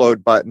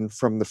download button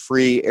from the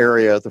free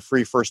area, the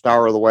free first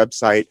hour of the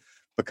website,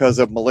 because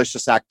of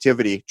malicious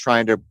activity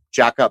trying to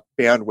jack up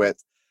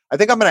bandwidth. I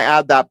think I'm going to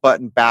add that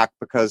button back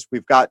because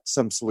we've got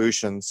some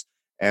solutions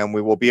and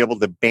we will be able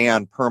to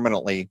ban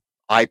permanently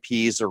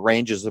IPs or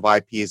ranges of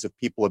IPs if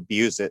people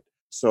abuse it.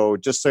 So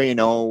just so you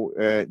know,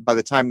 by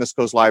the time this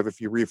goes live, if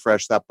you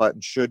refresh, that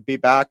button should be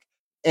back.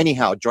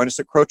 Anyhow, join us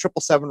at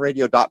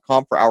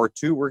crow777radio.com for hour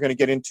two. We're going to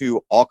get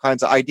into all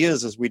kinds of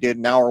ideas as we did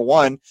in hour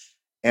one.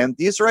 And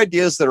these are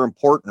ideas that are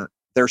important.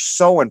 They're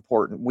so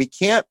important. We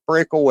can't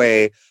break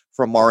away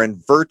from our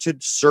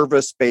inverted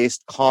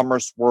service-based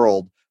commerce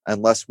world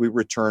unless we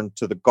return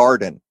to the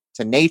garden,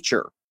 to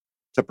nature,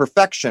 to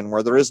perfection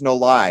where there is no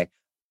lie.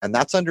 And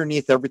that's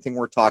underneath everything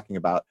we're talking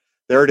about.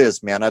 There it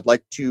is, man. I'd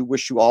like to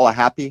wish you all a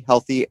happy,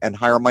 healthy, and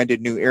higher-minded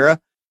new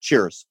era.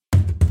 Cheers.